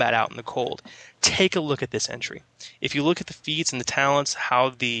combat out in the cold. Take a look at this entry. If you look at the feats and the talents, how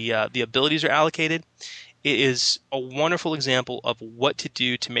the abilities are allocated, it is a wonderful example of what to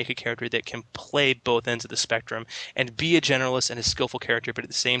do to make a character that can play both ends of the spectrum and be a generalist and a skillful character, but at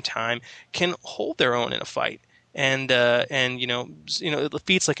the same time can hold their own in a fight. And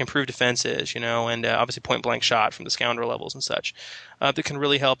feats like improved defenses, and obviously point blank shot from the scoundrel levels and such, that can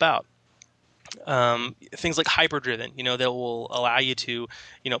really help out. things like hyperdriven, that will allow you to,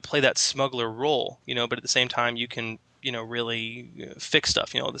 play that smuggler role, but at the same time you can, really fix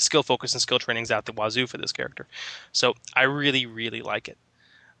stuff. The skill focus and skill training's out the wazoo for this character. So I really, really like it.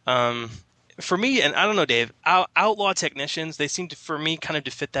 For me, and I don't know, Dave, outlaw technicians, they seem to, for me, kind of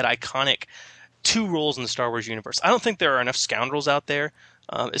to fit that iconic two roles in the Star Wars universe. I don't think there are enough scoundrels out there,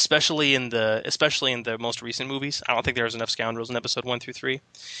 especially in the most recent movies. I don't think there's enough scoundrels in episode 1 through 3.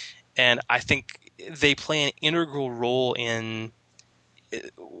 And I think they play an integral role in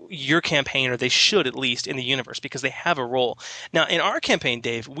your campaign, or they should at least, in the universe, because they have a role. Now, in our campaign,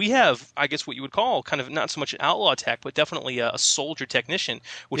 Dave, we have, I guess, what you would call kind of not so much an outlaw tech, but definitely a soldier technician,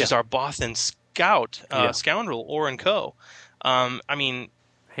 which is our Bothan scout, scoundrel, Oren Ko. I mean,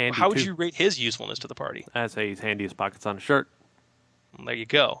 handy how would too. you rate his usefulness to the party? I'd say he's handy as pockets on a shirt. There you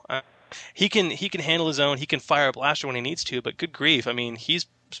go. He can handle his own. He can fire a blaster when he needs to, but good grief, I mean, he's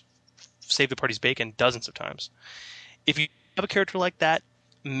saved the party's bacon dozens of times. If you have a character like that,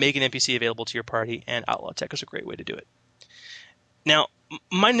 make an NPC available to your party, and Outlaw Tech is a great way to do it. Now,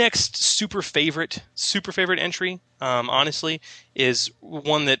 my next super favorite entry, honestly, is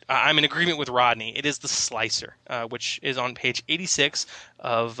one that I'm in agreement with Rodney. It is the Slicer, which is on page 86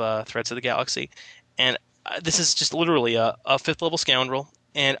 of Threads of the Galaxy. And this is just literally a 5th level scoundrel,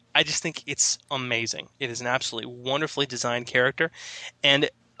 and I just think it's amazing. It is an absolutely wonderfully designed character, and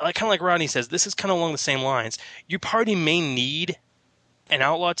kind of like Rodney says, this is kind of along the same lines. Your party may need an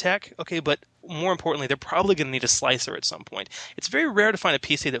outlaw tech, okay, but more importantly, they're probably going to need a slicer at some point. It's very rare to find a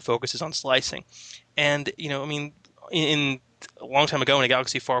PC that focuses on slicing. And, I mean, in a long time ago in a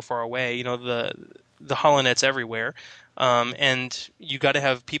galaxy far, far away, the HoloNet's everywhere. And you got to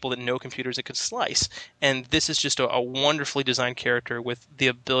have people that know computers that could slice. And this is just a wonderfully designed character with the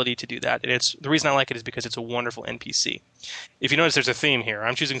ability to do that. And the reason I like it is because it's a wonderful NPC. If you notice, there's a theme here.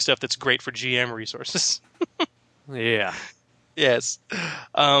 I'm choosing stuff that's great for GM resources. Yeah. Yes.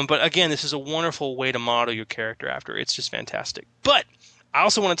 But again, this is a wonderful way to model your character after. It's just fantastic. But I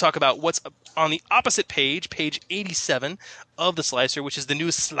also want to talk about what's on the opposite page, page 87 of the Slicer, which is the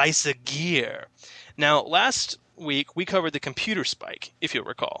new Slicer gear. Now, last week, we covered the computer spike, if you'll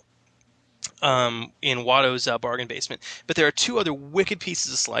recall, in Watto's bargain basement. But there are 2 other wicked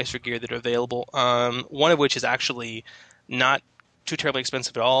pieces of Slicer gear that are available, one of which is actually not too terribly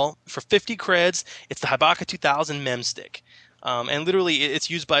expensive at all. For 50 creds, it's the Hibaka 2000 mem stick. And literally,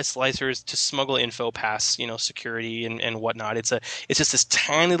 it's used by slicers to smuggle info past, security and whatnot. It's just this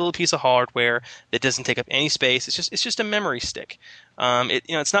tiny little piece of hardware that doesn't take up any space. It's just a memory stick.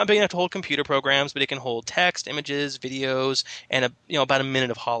 It's not big enough to hold computer programs, but it can hold text, images, videos, and about a minute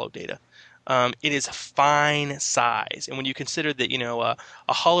of holo data. It is a fine size, and when you consider that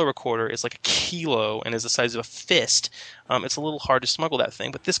a holo recorder is like a kilo and is the size of a fist, it's a little hard to smuggle that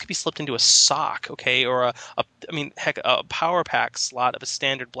thing. But this could be slipped into a sock, okay, or a power pack slot of a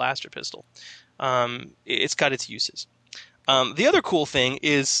standard blaster pistol. It's got its uses. The other cool thing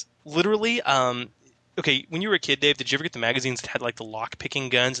is literally, okay, when you were a kid, Dave, did you ever get the magazines that had like the lock picking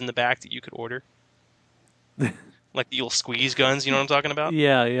guns in the back that you could order? Like the little squeeze guns, you know what I'm talking about?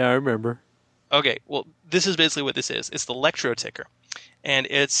 Yeah, I remember. Okay, well, this is basically what this is. It's the Electro Ticker, and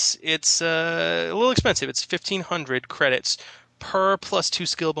it's a little expensive. It's 1,500 credits per plus 2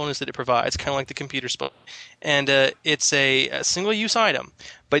 skill bonus that it provides, kind of like the computer spell. And it's a single-use item,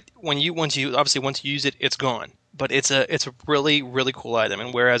 but once you use it, it's gone. But it's a really, really cool item.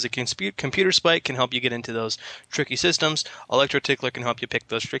 And whereas a computer spike can help you get into those tricky systems, Electro Tickler can help you pick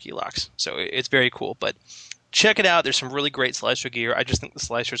those tricky locks. So it's very cool. But check it out. There's some really great Slicer gear. I just think the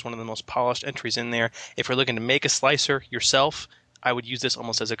Slicer is one of the most polished entries in there. If you're looking to make a Slicer yourself, I would use this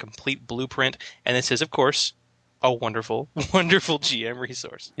almost as a complete blueprint. And this is, of course, a wonderful, wonderful GM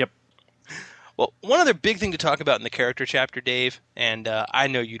resource. Yep. Well, one other big thing to talk about in the character chapter, Dave, and I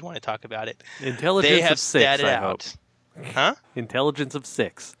know you'd want to talk about it. Intelligence they have of 6, statted I out. hope. Huh? Intelligence of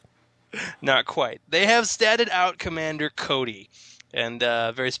 6. Not quite. They have statted out Commander Cody, and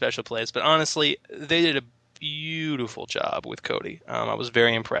very special place. But honestly, they did a beautiful job with Cody. I was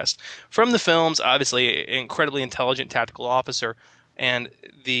very impressed. From the films, obviously, incredibly intelligent tactical officer, and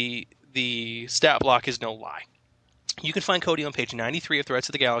the stat block is no lie. You can find Cody on page 93 of Threats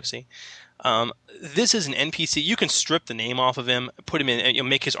of the Galaxy. This is an NPC. You can strip the name off of him, put him in,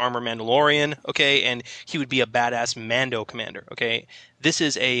 make his armor Mandalorian, okay, and he would be a badass Mando commander, okay. This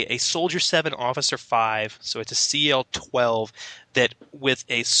is a Soldier 7 Officer 5, so it's a CL-12 that with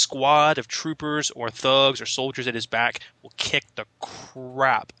a squad of troopers or thugs or soldiers at his back will kick the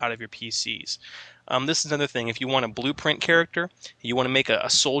crap out of your PCs. This is another thing. If you want a blueprint character, you want to make a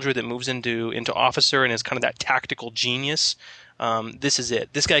soldier that moves into officer and is kind of that tactical genius, This is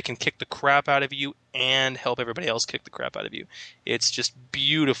it. This guy can kick the crap out of you and help everybody else kick the crap out of you. It's just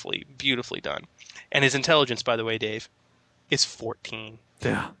beautifully, beautifully done. And his intelligence, by the way, Dave, is 14.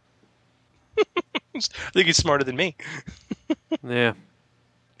 Yeah. I think he's smarter than me. Yeah.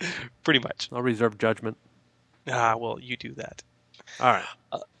 Pretty much. I'll reserve judgment. Well, you do that. All right.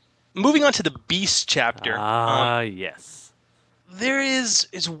 Moving on to the Beast chapter. Yes. There is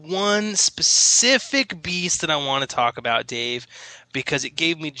one specific beast that I want to talk about, Dave, because it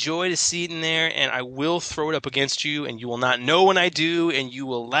gave me joy to see it in there, and I will throw it up against you, and you will not know when I do, and you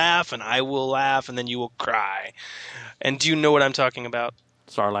will laugh, and I will laugh, and then you will cry. And do you know what I'm talking about?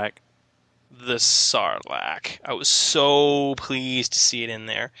 Sarlacc. The Sarlacc. I was so pleased to see it in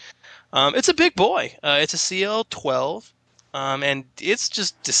there. It's a big boy. It's a CL-12. And it's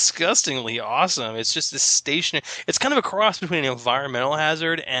just disgustingly awesome. It's just this stationary. It's kind of a cross between an environmental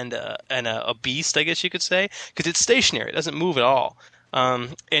hazard and a beast, I guess you could say, because it's stationary. It doesn't move at all.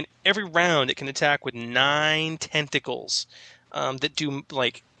 And every round it can attack with 9 tentacles that do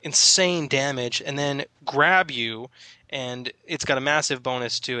like insane damage, and then grab you. And it's got a massive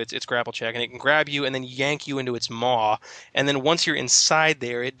bonus to its grapple check, and it can grab you and then yank you into its maw. And then once you're inside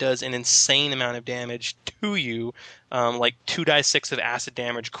there, it does an insane amount of damage to you, like 2d6 of acid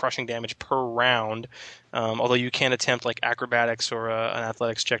damage, crushing damage per round. Although you can attempt like acrobatics or an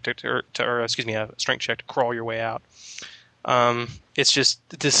athletics check a strength check to crawl your way out. It's just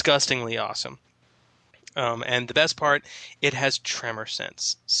disgustingly awesome. And the best part, it has tremor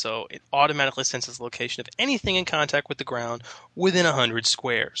sense. So it automatically senses the location of anything in contact with the ground within 100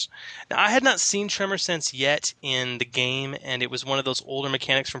 squares. Now, I had not seen tremor sense yet in the game, and it was one of those older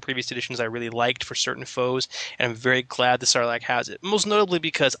mechanics from previous editions I really liked for certain foes, and I'm very glad the Sarlacc has it. Most notably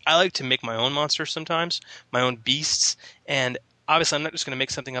because I like to make my own monsters sometimes, my own beasts, and obviously I'm not just going to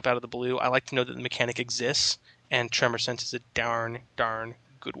make something up out of the blue. I like to know that the mechanic exists, and tremor sense is a darn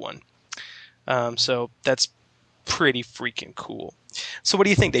good one. So that's pretty freaking cool. So what do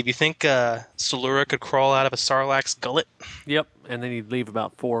you think, Dave? You think Salura could crawl out of a Sarlacc's gullet? Yep, and then he'd leave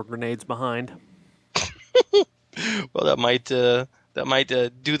about 4 grenades behind. Well, that might do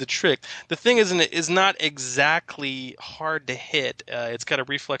the trick. The thing is not exactly hard to hit. It's got a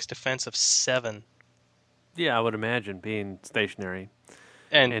reflex defense of 7. Yeah, I would imagine, being stationary.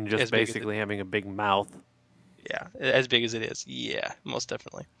 And just basically having a big mouth. Yeah, as big as it is. Yeah, most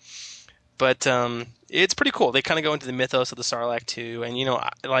definitely. But it's pretty cool. They kind of go into the mythos of the Sarlacc too, and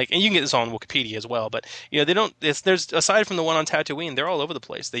and you can get this on Wikipedia as well. But they don't. There's aside from the one on Tatooine, they're all over the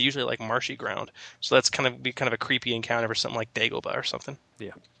place. They usually like marshy ground, so that's kind of a creepy encounter for something like Dagobah or something.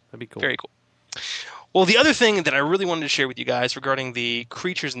 Yeah, that'd be cool. Very cool. Well, the other thing that I really wanted to share with you guys regarding the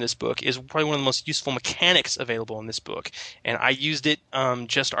creatures in this book is probably one of the most useful mechanics available in this book, and I used it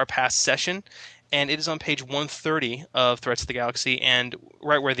just our past session. And it is on page 130 of Threats of the Galaxy, and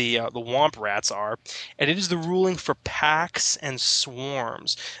right where the Womp Rats are. And it is the ruling for packs and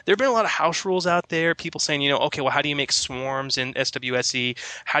swarms. There have been a lot of house rules out there. People saying, okay, well, how do you make swarms in SWSE?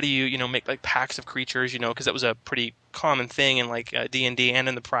 How do you, make like packs of creatures? Because that was a pretty common thing in like D&D and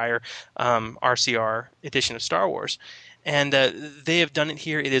in the prior RCR edition of Star Wars. And they have done it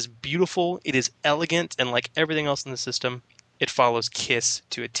here. It is beautiful. It is elegant, and like everything else in the system, it follows KISS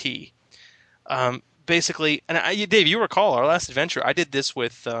to a T. Basically, and Dave, you recall our last adventure. I did this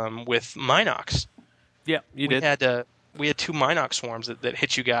with Minox. Yeah, you did. We had 2 Minox swarms that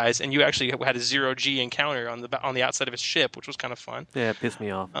hit you guys, and you actually had a 0G encounter on the outside of his ship, which was kind of fun. Yeah, it pissed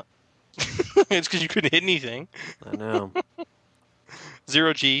me off. It's because you couldn't hit anything. I know.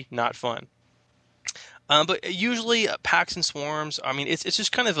 0G, not fun. But usually packs and swarms, it's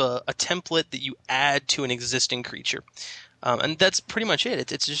just kind of a template that you add to an existing creature. And that's pretty much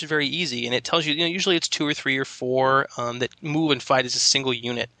it. It's just very easy, and it tells you, usually it's 2 or 3 or 4 that move and fight as a single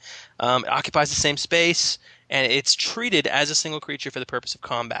unit. It occupies the same space, and it's treated as a single creature for the purpose of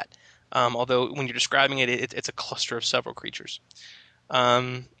combat. Although when you're describing it, it's a cluster of several creatures.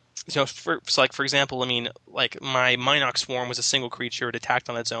 For example, like my Minox swarm was a single creature. It attacked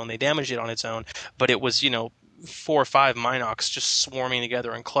on its own. They damaged it on its own, but it was 4 or 5 Minox just swarming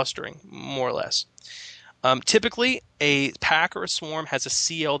together and clustering, more or less. Typically, a pack or a swarm has a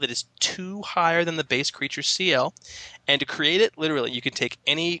CL that is 2 higher than the base creature's CL, and to create it, literally, you can take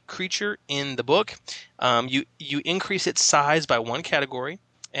any creature in the book, you increase its size by 1 category,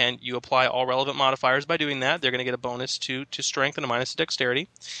 and you apply all relevant modifiers by doing that. They're going to get a bonus to strength and a minus to dexterity.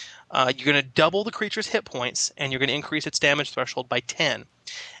 You're going to double the creature's hit points, and you're going to increase its damage threshold by 10.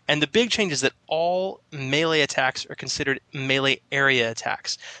 And the big change is that all melee attacks are considered melee area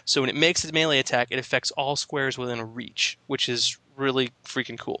attacks. So when it makes its melee attack, it affects all squares within a reach, which is really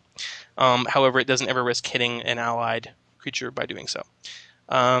freaking cool. However, it doesn't ever risk hitting an allied creature by doing so.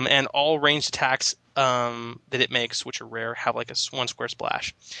 And all ranged attacks that it makes, which are rare, have like a 1 square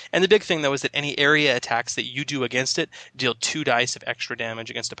splash. And the big thing, though, is that any area attacks that you do against it deal 2 dice of extra damage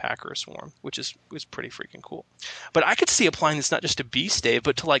against a pack or a swarm, which is pretty freaking cool. But I could see applying this not just to Beast Dave,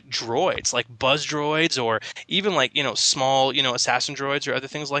 but to like droids, like buzz droids, or even like, small, assassin droids or other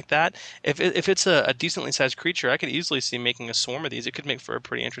things like that. If it's a decently sized creature, I could easily see making a swarm of these. It could make for a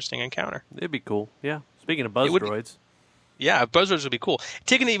pretty interesting encounter. It'd be cool, yeah. Speaking of buzz droids. Yeah, buzzwords would be cool.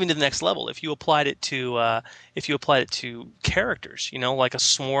 Taking it even to the next level, if you applied it to characters, like a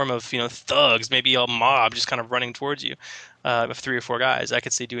swarm of thugs, maybe a mob just kind of running towards you, of 3 or 4 guys, I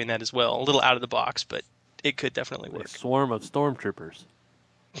could see doing that as well. A little out of the box, but it could definitely work. A swarm of stormtroopers.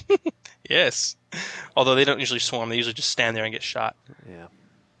 Yes, although they don't usually swarm; they usually just stand there and get shot. Yeah,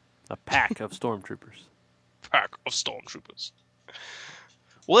 a pack of stormtroopers. Pack of stormtroopers.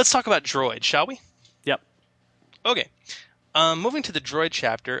 Well, let's talk about droids, shall we? Yep. Okay. Moving to the droid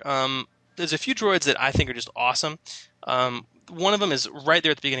chapter, there's a few droids that I think are just awesome. One of them is right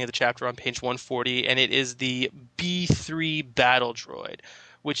there at the beginning of the chapter on page 140, and it is the B3 Battle Droid,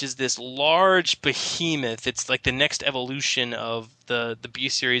 which is this large behemoth. It's like the next evolution of the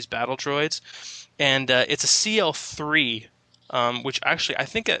B-series battle droids, and it's a CL3, which actually I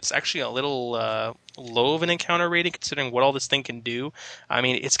think it's actually a little low of an encounter rating considering what all this thing can do. I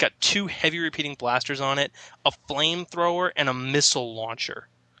mean, it's got 2 heavy repeating blasters on it, a flamethrower, and a missile launcher.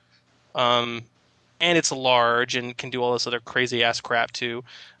 And it's large and can do all this other crazy ass crap too.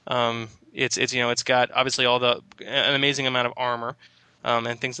 It's got obviously an amazing amount of armor.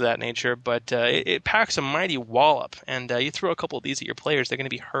 And things of that nature, but it packs a mighty wallop, and you throw a couple of these at your players, they're going to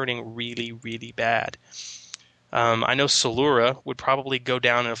be hurting really, really bad. I know Salura would probably go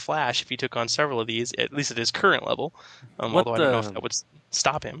down in a flash if he took on several of these, at least at his current level, although I don't know if that would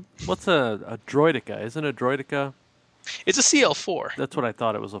stop him. What's a Droidica? Isn't a Droidica? It's a CL4. That's what I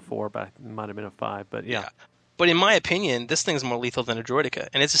thought it was a 4, but it might have been a 5, but yeah. But in my opinion, this thing's more lethal than a Droidica,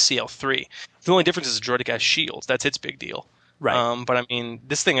 and it's a CL3. The only difference is a Droidica has shields. That's its big deal. Right. But I mean,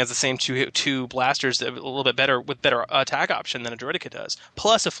 this thing has the same two blasters, a little bit better with better attack option than a Droidica does,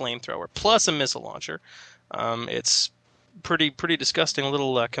 plus a flamethrower, plus a missile launcher. It's pretty disgusting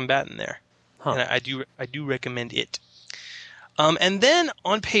little combatant there, and I do recommend it. And then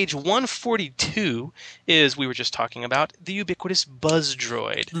on page 142 is we were just talking about the ubiquitous Buzz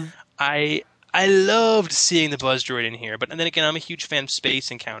Droid. I loved seeing the Buzz Droid in here, but then again, I'm a huge fan of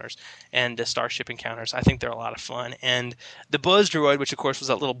space encounters and starship encounters. I think they're a lot of fun. And the Buzz Droid, which of course was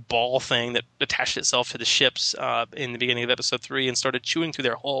that little ball thing that attached itself to the ships in the beginning of episode 3 and started chewing through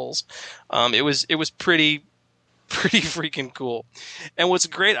their hulls, it was pretty freaking cool. And what's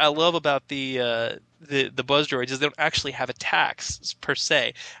great, I love about the Buzz Droids is they don't actually have attacks per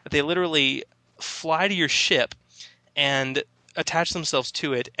se. They literally fly to your ship and attach themselves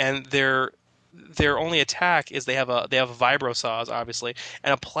to it, and their only attack is they have vibro saws, obviously,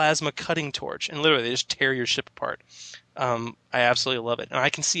 and a plasma cutting torch, and literally they just tear your ship apart. I absolutely love it, and I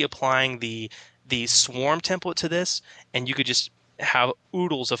can see applying the swarm template to this, and you could just have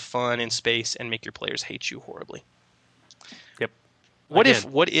oodles of fun in space and make your players hate you horribly. Yep. What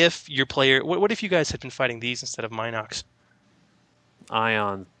if your player? What if you guys had been fighting these instead of Minox?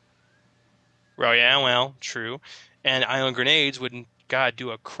 Ion. Oh yeah, well, true. And ion grenades wouldn't,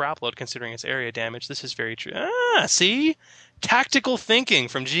 do a crap load considering its area damage. This is very true. See? Tactical thinking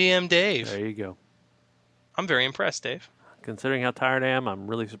from GM Dave. There you go. I'm very impressed, Dave. Considering how tired I am, I'm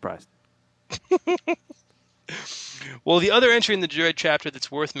really surprised. Well, the other entry in the Droid chapter that's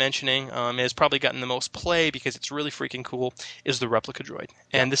worth mentioning, has probably gotten the most play because it's really freaking cool, is the Replica Droid.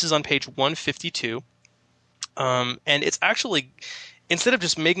 And this is on page 152. And it's actually, instead of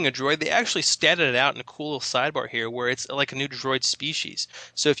just making a droid, they actually statted it out in a cool little sidebar here where it's like a new droid species.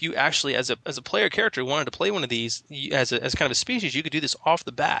 So if you actually, as a player character, wanted to play one of these as kind of a species, you could do this off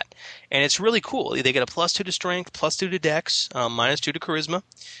the bat. And it's really cool. They get a +2 to strength, +2 to dex, -2 to charisma,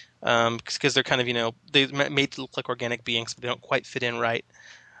 because they're kind of, they're made to look like organic beings, but they don't quite fit in right.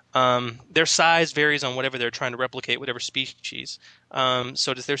 Their size varies on whatever they're trying to replicate, whatever species.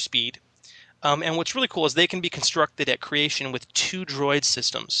 So does their speed. And what's really cool is they can be constructed at creation with 2 droid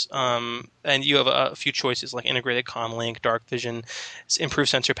systems. And you have a few choices like integrated comlink, dark vision, improved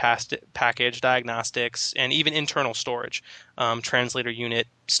sensor package, diagnostics, and even internal storage, translator unit,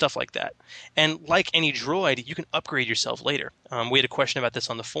 stuff like that. And like any droid, you can upgrade yourself later. We had a question about this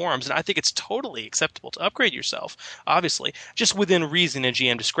on the forums, and I think it's totally acceptable to upgrade yourself, obviously, just within reason and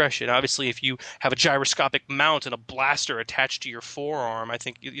GM discretion. Obviously, if you have a gyroscopic mount and a blaster attached to your forearm, I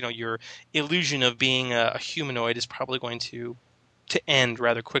think your illusion of being a humanoid is probably going to end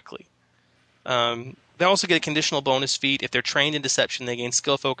rather quickly. But They also get a conditional bonus feat. If they're trained in deception, they gain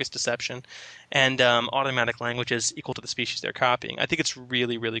skill-focused deception and automatic languages equal to the species they're copying. I think it's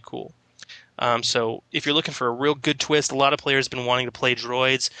really, really cool. So if you're looking for a real good twist, a lot of players have been wanting to play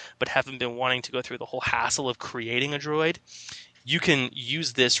droids but haven't been wanting to go through the whole hassle of creating a droid. You can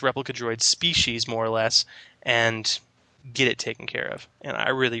use this replica droid species, more or less, and get it taken care of. And I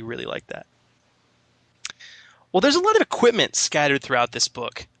really, really like that. Well, there's a lot of equipment scattered throughout this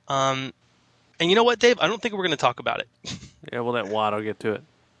book. And you know what, Dave? I don't think we're going to talk about it. Yeah, we'll let Waddle get to it.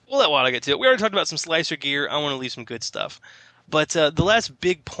 We already talked about some slicer gear. I want to leave some good stuff. But the last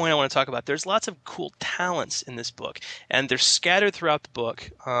big point I want to talk about, there's lots of cool talents in this book, and they're scattered throughout the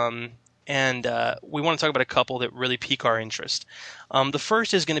book. And we want to talk about a couple that really pique our interest. The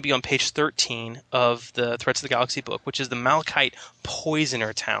first is going to be on page 13 of the Threats of the Galaxy book, which is the Malachite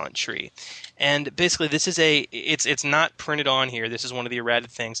Poisoner talent tree. And basically, this is it's not printed on here. This is one of the errated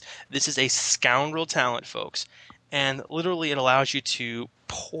things. This is a scoundrel talent, folks. And literally, it allows you to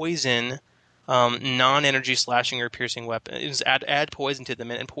poison non-energy slashing or piercing weapons, add poison to them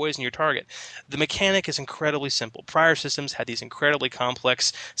and poison your target. The mechanic is incredibly simple. Prior systems had these incredibly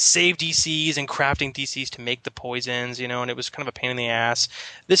complex save DCs and crafting DCs to make the poisons, and it was kind of a pain in the ass.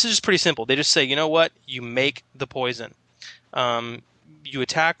 This is just pretty simple. They just say, you know what? You make the poison. You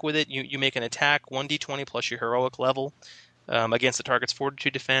attack with it. You make an attack, 1d20 plus your heroic level. Against the target's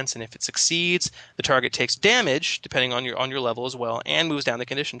fortitude defense, and if it succeeds, the target takes damage, depending on your level as well, and moves down the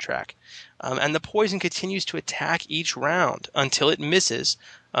condition track. And the poison continues to attack each round until it misses,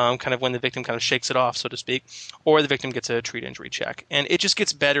 kind of when the victim kind of shakes it off, so to speak, or the victim gets a treat injury check. And it just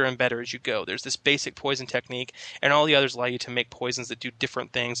gets better and better as you go. There's this basic poison technique, and all the others allow you to make poisons that do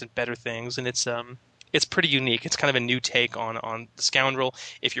different things and better things, and it's pretty unique. It's kind of a new take on the scoundrel.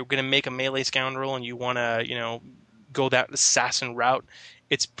 If you're going to make a melee scoundrel and you want to, go that assassin route,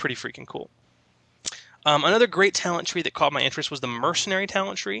 it's pretty freaking cool. Another great talent tree that caught my interest was the mercenary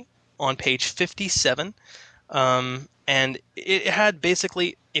talent tree on page 57. And it had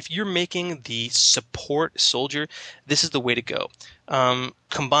basically, if you're making the support soldier, this is the way to go.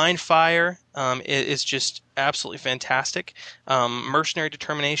 Combined fire is just absolutely fantastic. Mercenary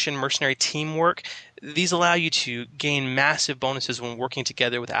determination, mercenary teamwork, these allow you to gain massive bonuses when working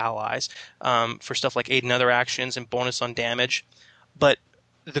together with allies for stuff like aid in other actions and bonus on damage. But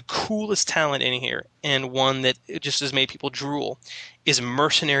the coolest talent in here, and one that just has made people drool, is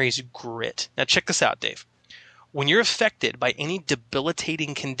Mercenary's Grit. Now check this out, Dave. When you're affected by any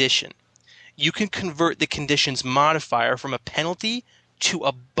debilitating condition, you can convert the condition's modifier from a penalty to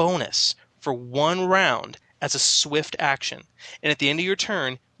a bonus for 1 round as a swift action. And at the end of your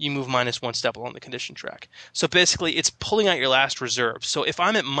turn, you move -1 step along the condition track. So basically, it's pulling out your last reserve. So if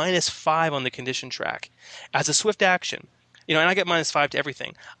I'm at -5 on the condition track, as a swift action, and I get -5 to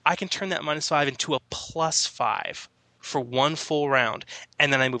everything, I can turn that -5 into a +5 for 1 full round,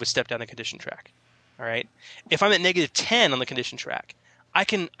 and then I move a step down the condition track. All right. If I'm at -10 on the condition track, I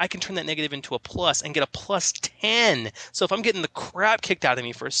can turn that negative into a plus and get a +10. So if I'm getting the crap kicked out of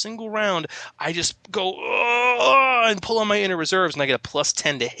me for a single round, I just go and pull on my inner reserves, and I get a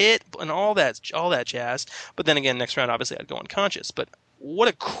 +10 to hit and all that jazz. But then again, next round, obviously, I'd go unconscious. But what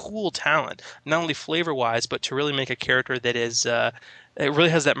a cool talent, not only flavor-wise, but to really make a character that is it really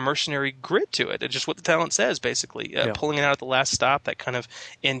has that mercenary grit to it. It's just what the talent says, basically. Pulling it out at the last stop, that kind of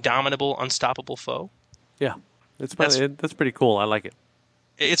indomitable, unstoppable foe. Yeah, that's pretty cool. I like it.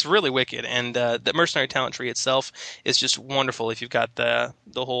 It's really wicked, and the mercenary talent tree itself is just wonderful if you've got the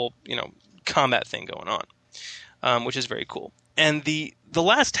whole combat thing going on, which is very cool. And the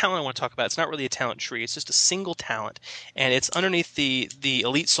last talent I want to talk about, it's not really a talent tree, it's just a single talent, and it's underneath the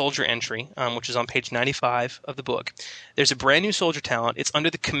Elite Soldier entry, which is on page 95 of the book. There's a brand new soldier talent. It's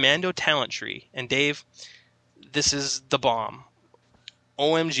under the Commando talent tree, and Dave, this is the bomb.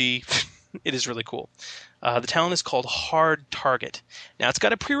 OMG, it is really cool. The talent is called Hard Target. Now, it's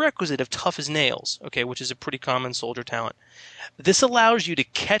got a prerequisite of Tough as Nails, okay, which is a pretty common soldier talent. This allows you to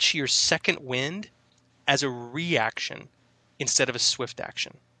catch your second wind as a reaction instead of a swift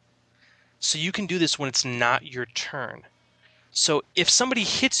action. So you can do this when it's not your turn. So if somebody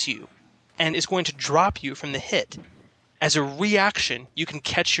hits you and is going to drop you from the hit, as a reaction, you can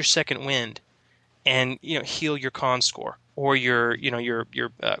catch your second wind and heal your con score or your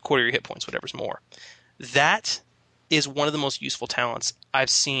quarter your hit points, whatever's more. That is one of the most useful talents I've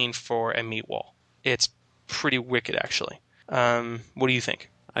seen for a meat wall. It's pretty wicked, actually. What do you think?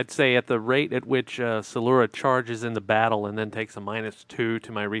 I'd say at the rate at which Salura charges in the battle and then takes a -2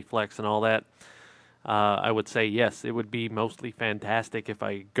 to my reflex and all that, I would say yes, it would be mostly fantastic. If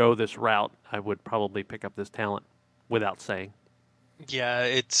I go this route, I would probably pick up this talent without saying.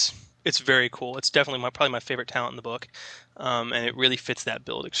 Yeah, It's very cool. It's definitely probably my favorite talent in the book, and it really fits that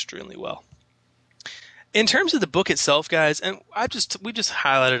build extremely well. In terms of the book itself, guys, and we just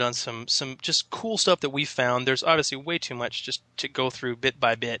highlighted on some just cool stuff that we found. There's obviously way too much just to go through bit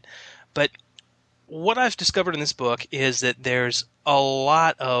by bit, but what I've discovered in this book is that there's a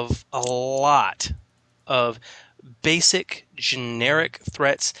lot of basic generic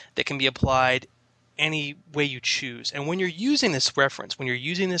threats that can be applied any way you choose. And when you're using this reference, when you're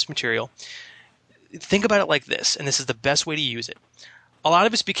using this material, think about it like this, and this is the best way to use it. A lot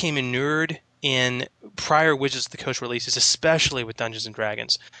of us became inured in prior Wizards of the Coast releases, especially with Dungeons &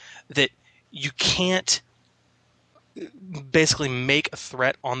 Dragons, that you can't basically make a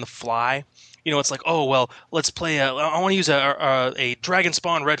threat on the fly. You know, it's like, oh, well, let's play I want to use a Dragon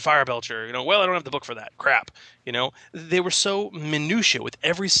Spawn Red Firebelcher. You know, well, I don't have the book for that. Crap. You know, they were so minutiae with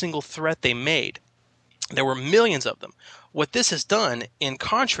every single threat they made. There were millions of them. What this has done, in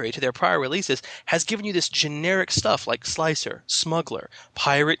contrary to their prior releases, has given you this generic stuff like Slicer, Smuggler,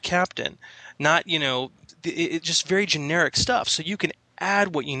 Pirate Captain, not, you know, just very generic stuff. So you can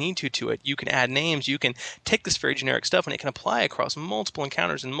add what you need to it. You can add names. You can take this very generic stuff and it can apply across multiple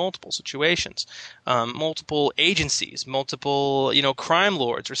encounters in multiple situations, multiple agencies, multiple, you know, crime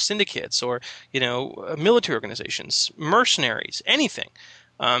lords or syndicates or, you know, military organizations, mercenaries, anything.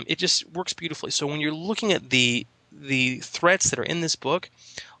 It just works beautifully. So when you're looking at the threats that are in this book,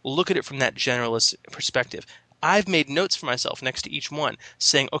 look at it from that generalist perspective. I've made notes for myself next to each one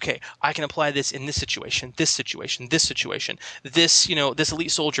saying, okay, I can apply this in this situation, this situation, this situation, this, you know, this elite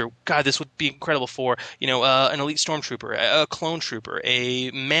soldier. God, this would be incredible for, you know, an elite stormtrooper, a clone trooper,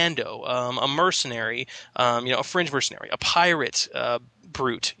 a Mando, a mercenary, you know, a fringe mercenary, a pirate,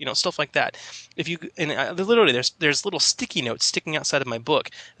 brute, you know, stuff like that. If you literally, there's little sticky notes sticking outside of my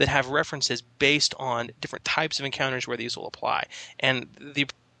book that have references based on different types of encounters where these will apply, and the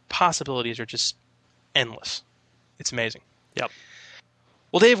possibilities are just endless. It's amazing. Yep.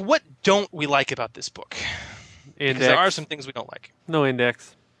 Well, Dave, what don't we like about this book? Index. Because there are some things we don't like. No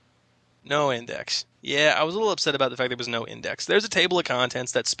index. No index. Yeah, I was a little upset about the fact there was no index. There's a table of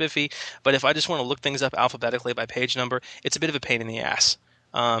contents that's spiffy, but if I just want to look things up alphabetically by page number, it's a bit of a pain in the ass.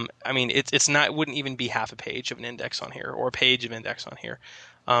 I mean, it's not, wouldn't even be half a page of an index on here, or a page of index on here.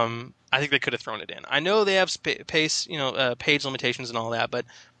 I think they could have thrown it in. I know they have page limitations and all that, but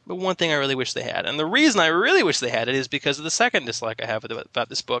one thing I really wish they had, and the reason I really wish they had it is because of the second dislike I have about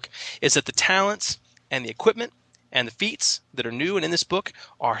this book, is that the talents and the equipment and the feats that are new and in this book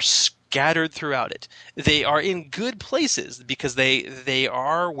are scattered throughout it. They are in good places because they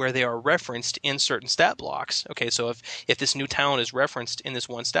are where they are referenced in certain stat blocks. Okay, so if this new talent is referenced in this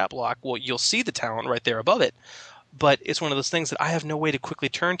one stat block, well, you'll see the talent right there above it. But it's one of those things that I have no way to quickly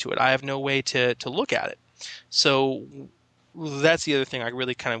turn to it. I have no way to look at it. So that's the other thing I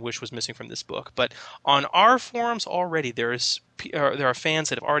really kind of wish was missing from this book. But on our forums already, there are fans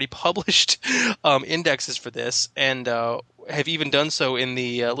that have already published indexes for this, and have even done so in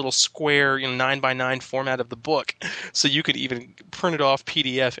the little square 9x9 format of the book. So you could even print it off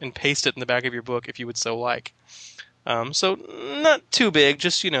PDF and paste it in the back of your book if you would so like. So not too big,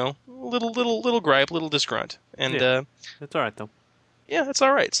 just little gripe, little disgrunt, and that's all right though. Yeah, it's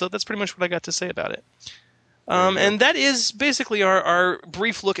all right. So that's pretty much what I got to say about it. And that is basically our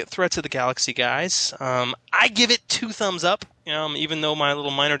brief look at Threats of the Galaxy, guys. I give it 2 thumbs up, even though my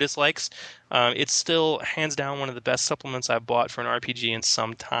little minor dislikes. It's still hands down one of the best supplements I've bought for an RPG in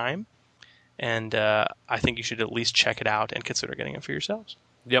some time. And I think you should at least check it out and consider getting it for yourselves.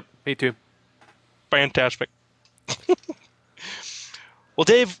 Yep, me too. Fantastic. Well,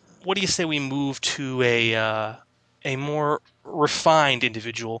 Dave, what do you say we move to a more refined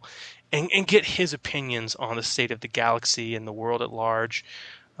individual and get his opinions on the state of the galaxy and the world at large?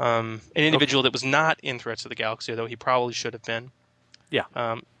 An individual that was not in Threats of the Galaxy, though he probably should have been. Yeah.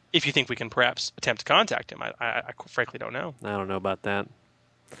 If you think we can perhaps attempt to contact him, I frankly don't know. I don't know about that.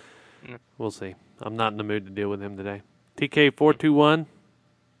 We'll see. I'm not in the mood to deal with him today. TK421.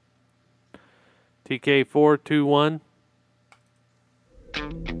 TK421.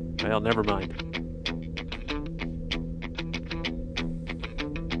 Well, never mind.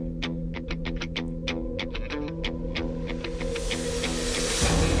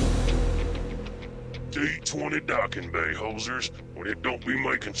 D20 docking bay, hosers. When it don't be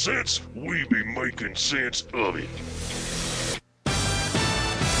making sense, we be making sense of it.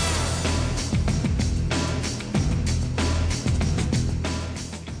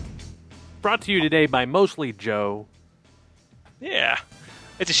 Brought to you today by Mostly Joe. Yeah.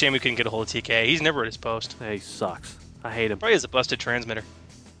 It's a shame we couldn't get a hold of TK. He's never at his post. He sucks. I hate him. Probably has a busted transmitter.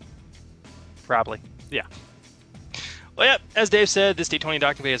 Probably. Yeah. Well, yeah, as Dave said, this D20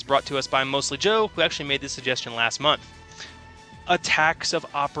 Document is brought to us by Mostly Joe, who actually made this suggestion last month. Attacks of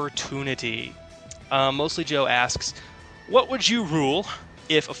Opportunity. Mostly Joe asks, what would you rule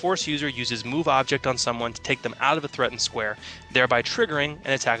if a Force user uses Move Object on someone to take them out of a threatened square, thereby triggering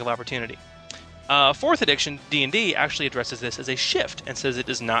an Attack of Opportunity? 4th edition D&D actually addresses this as a shift and says it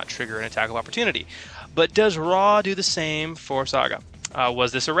does not trigger an Attack of Opportunity. But does Raw do the same for Saga?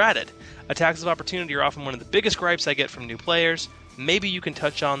 Was this errated? Attacks of Opportunity are often one of the biggest gripes I get from new players. Maybe you can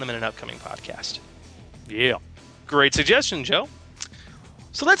touch on them in an upcoming podcast. Yeah. Great suggestion, Joe.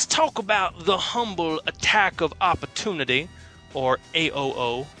 So let's talk about the humble Attack of Opportunity, or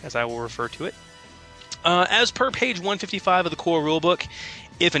AOO, as I will refer to it. As per page 155 of the core rulebook,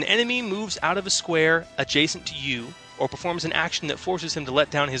 if an enemy moves out of a square adjacent to you, or performs an action that forces him to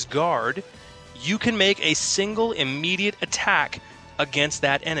let down his guard, you can make a single immediate attack against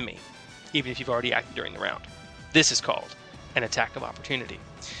that enemy, even if you've already acted during the round. This is called an Attack of Opportunity.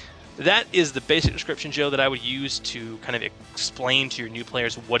 That is the basic description, Joe, that I would use to kind of explain to your new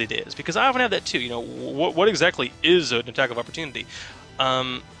players what it is. Because I often have that too. What exactly is an Attack of Opportunity?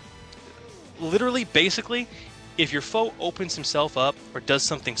 Literally, basically, if your foe opens himself up or does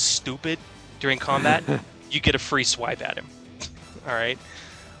something stupid during combat, you get a free swipe at him. All right?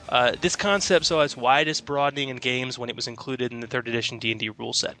 This concept saw its widest broadening in games when it was included in the 3rd edition D&D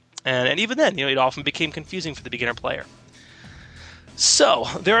rule set. And even then, it often became confusing for the beginner player. So,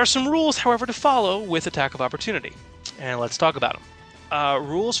 there are some rules, however, to follow with Attack of Opportunity. And let's talk about them.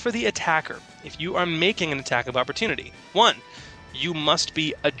 Rules for the attacker. If you are making an Attack of Opportunity. 1. You must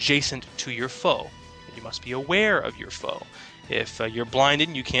be adjacent to your foe. You must be aware of your foe. If you're blinded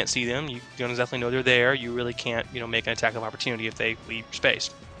and you can't see them, you don't exactly know they're there, you really can't make an Attack of Opportunity if they leave your space,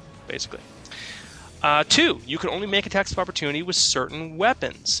 basically. 2. You can only make attacks of opportunity with certain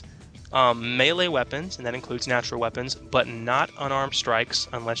weapons. Melee weapons, and that includes natural weapons, but not unarmed strikes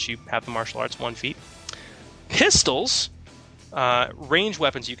unless you have the martial arts 1 feat. Pistols, range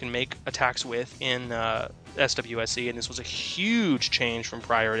weapons you can make attacks with in SWSC, and this was a huge change from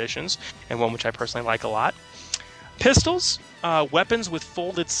prior editions, and one which I personally like a lot. Pistols, weapons with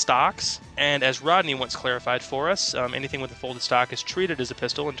folded stocks, and as Rodney once clarified for us, anything with a folded stock is treated as a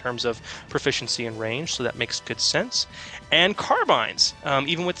pistol in terms of proficiency and range, so that makes good sense. And carbines,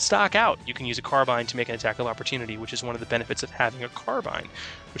 even with the stock out, you can use a carbine to make an Attack of Opportunity, which is one of the benefits of having a carbine,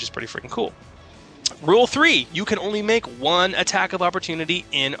 which is pretty freaking cool. Rule 3, you can only make 1 Attack of Opportunity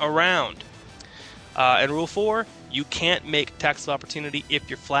in a round. And Rule 4, you can't make attacks of opportunity if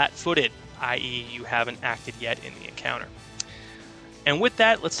you're flat-footed, i.e. you haven't acted yet in the encounter. And with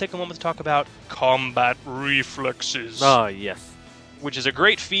that, let's take a moment to talk about Combat Reflexes. Oh, yes. Which is a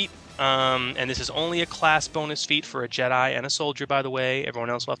great feat, and this is only a class bonus feat for a Jedi and a soldier, by the way.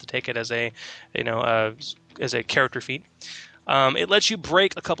 Everyone else will have to take it as a, as a character feat. It lets you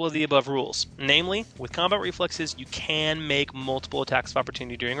break a couple of the above rules. Namely, with Combat Reflexes, you can make multiple attacks of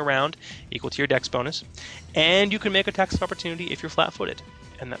opportunity during a round, equal to your dex bonus, and you can make attacks of opportunity if you're flat-footed,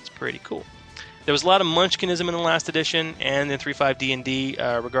 and that's pretty cool. There was a lot of munchkinism in the last edition and in 3.5 D&D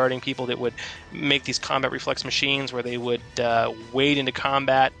regarding people that would make these combat reflex machines where they would wade into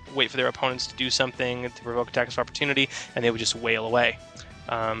combat, wait for their opponents to do something to provoke attacks of opportunity, and they would just wail away.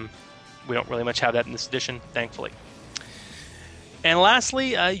 We don't really much have that in this edition, thankfully. And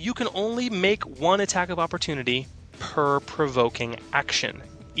lastly, you can only make 1 attack of opportunity per provoking action,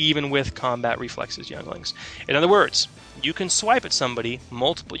 even with combat reflexes, younglings. In other words, you can swipe at somebody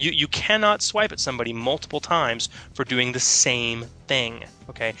multiple. You cannot swipe at somebody multiple times for doing the same thing.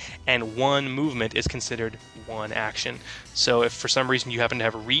 Okay, and 1 movement is considered 1 action. So if for some reason you happen to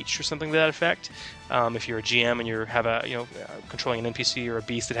have a reach or something to that effect, if you're a GM and you have a controlling an NPC or a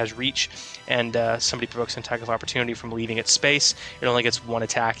beast that has reach, and somebody provokes an attack of opportunity from leaving its space, it only gets 1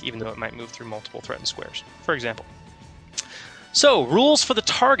 attack, even though it might move through multiple threatened squares, for example. So, rules for the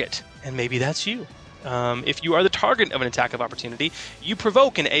target, and maybe that's you. If you are the target of an attack of opportunity, you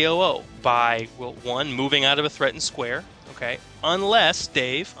provoke an AOO by, 1, moving out of a threatened square, okay? Unless,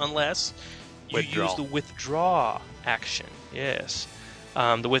 Dave, you use the withdraw action. Yes.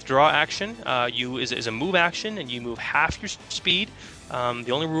 The withdraw action is a move action, and you move half your speed.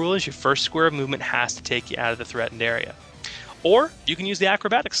 The only rule is your first square of movement has to take you out of the threatened area. Or you can use the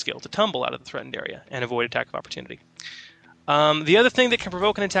acrobatics skill to tumble out of the threatened area and avoid attack of opportunity. The other thing that can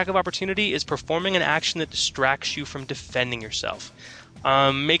provoke an attack of opportunity is performing an action that distracts you from defending yourself.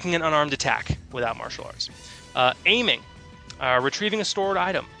 Making an unarmed attack without martial arts. Aiming. Retrieving a stored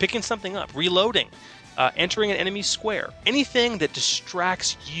item. Picking something up. Reloading. Entering an enemy's square. Anything that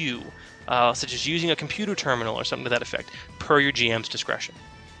distracts you, such as using a computer terminal or something to that effect, per your GM's discretion.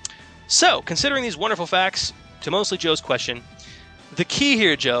 So, considering these wonderful facts, to mostly Joe's question, the key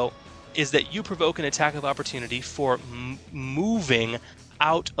here, Joe, is that you provoke an attack of opportunity for moving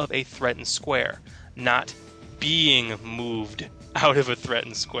out of a threatened square, not being moved out of a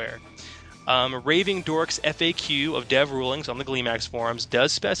threatened square. Raving Dork's FAQ of dev rulings on the Gleemax forums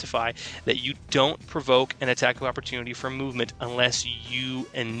does specify that you don't provoke an attack of opportunity for movement unless you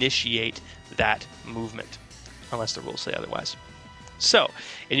initiate that movement, unless the rules say otherwise. So,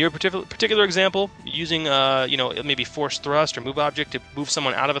 in your particular example, using maybe force thrust or move object to move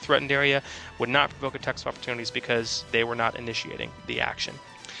someone out of a threatened area would not provoke attacks of opportunities because they were not initiating the action.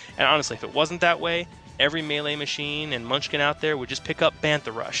 And honestly, if it wasn't that way, every melee machine and munchkin out there would just pick up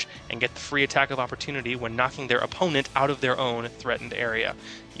Bantha Rush and get the free attack of opportunity when knocking their opponent out of their own threatened area.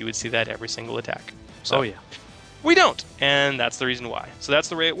 You would see that every single attack. So, oh, yeah. We don't, and that's the reason why. So that's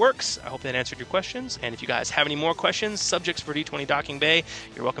the way it works. I hope that answered your questions. And if you guys have any more questions, subjects for D20 Docking Bay,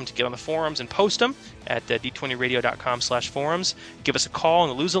 you're welcome to get on the forums and post them at d20radio.com/forums. Give us a call on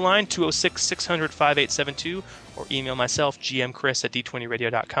the loser line, 206-600-5872, or email myself, gmchris at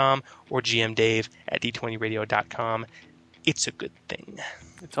d20radio.com, or gmdave@d20radio.com. It's a good thing.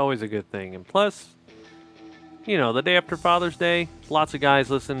 It's always a good thing. And plus, the day after Father's Day, lots of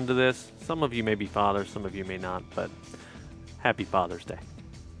guys listening to this. Some of you may be fathers, some of you may not, but happy Father's Day.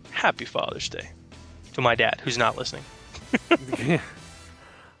 Happy Father's Day. To my dad, who's not listening. And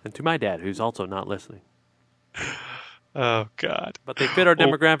to my dad, who's also not listening. Oh, God. But they fit our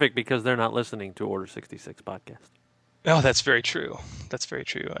demographic because they're not listening to Order 66 podcast. Oh, that's very true. That's very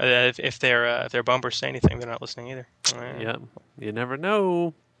true. If their bumpers say anything, they're not listening either. Yeah, you never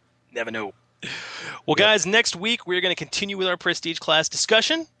know. Never know. Well, guys, next week we're going to continue with our Prestige class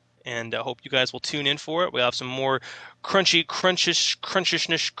discussion, and I hope you guys will tune in for it. We'll have some more crunchy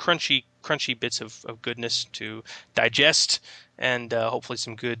bits of goodness to digest, and hopefully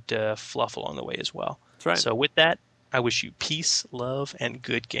some good fluff along the way as well. That's right. So with that, I wish you peace, love, and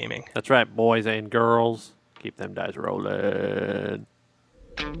good gaming. That's right, boys and girls. Keep them dice rolling.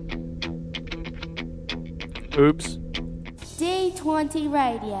 Oops. D20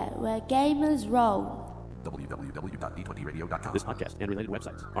 Radio, where gamers roll. www.d20radio.com. This podcast and related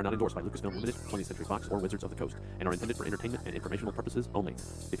websites are not endorsed by Lucasfilm Limited, 20th Century Fox, or Wizards of the Coast, and are intended for entertainment and informational purposes only.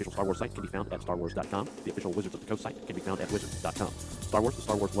 The official Star Wars site can be found at starwars.com. The official Wizards of the Coast site can be found at wizards.com. Star Wars, the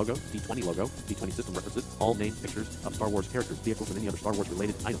Star Wars logo, D20 logo, D20 system references, all names, pictures of Star Wars characters, vehicles, and any other Star Wars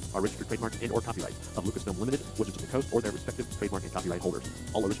related items are registered trademark and or copyright of Lucasfilm Limited, Wizards of the Coast, or their respective trademark and copyright holders.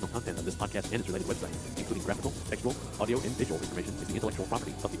 All original content of this podcast and its related website, including graphical, textual, audio, and visual information, is the intellectual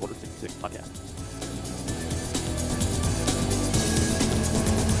property of the Order 66 podcast.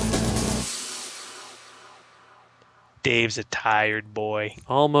 Dave's a tired boy.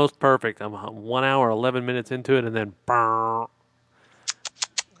 Almost perfect. I'm 1 hour, 11 minutes into it, and then...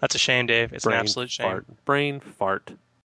 That's a shame, Dave. It's an absolute shame. Brain fart.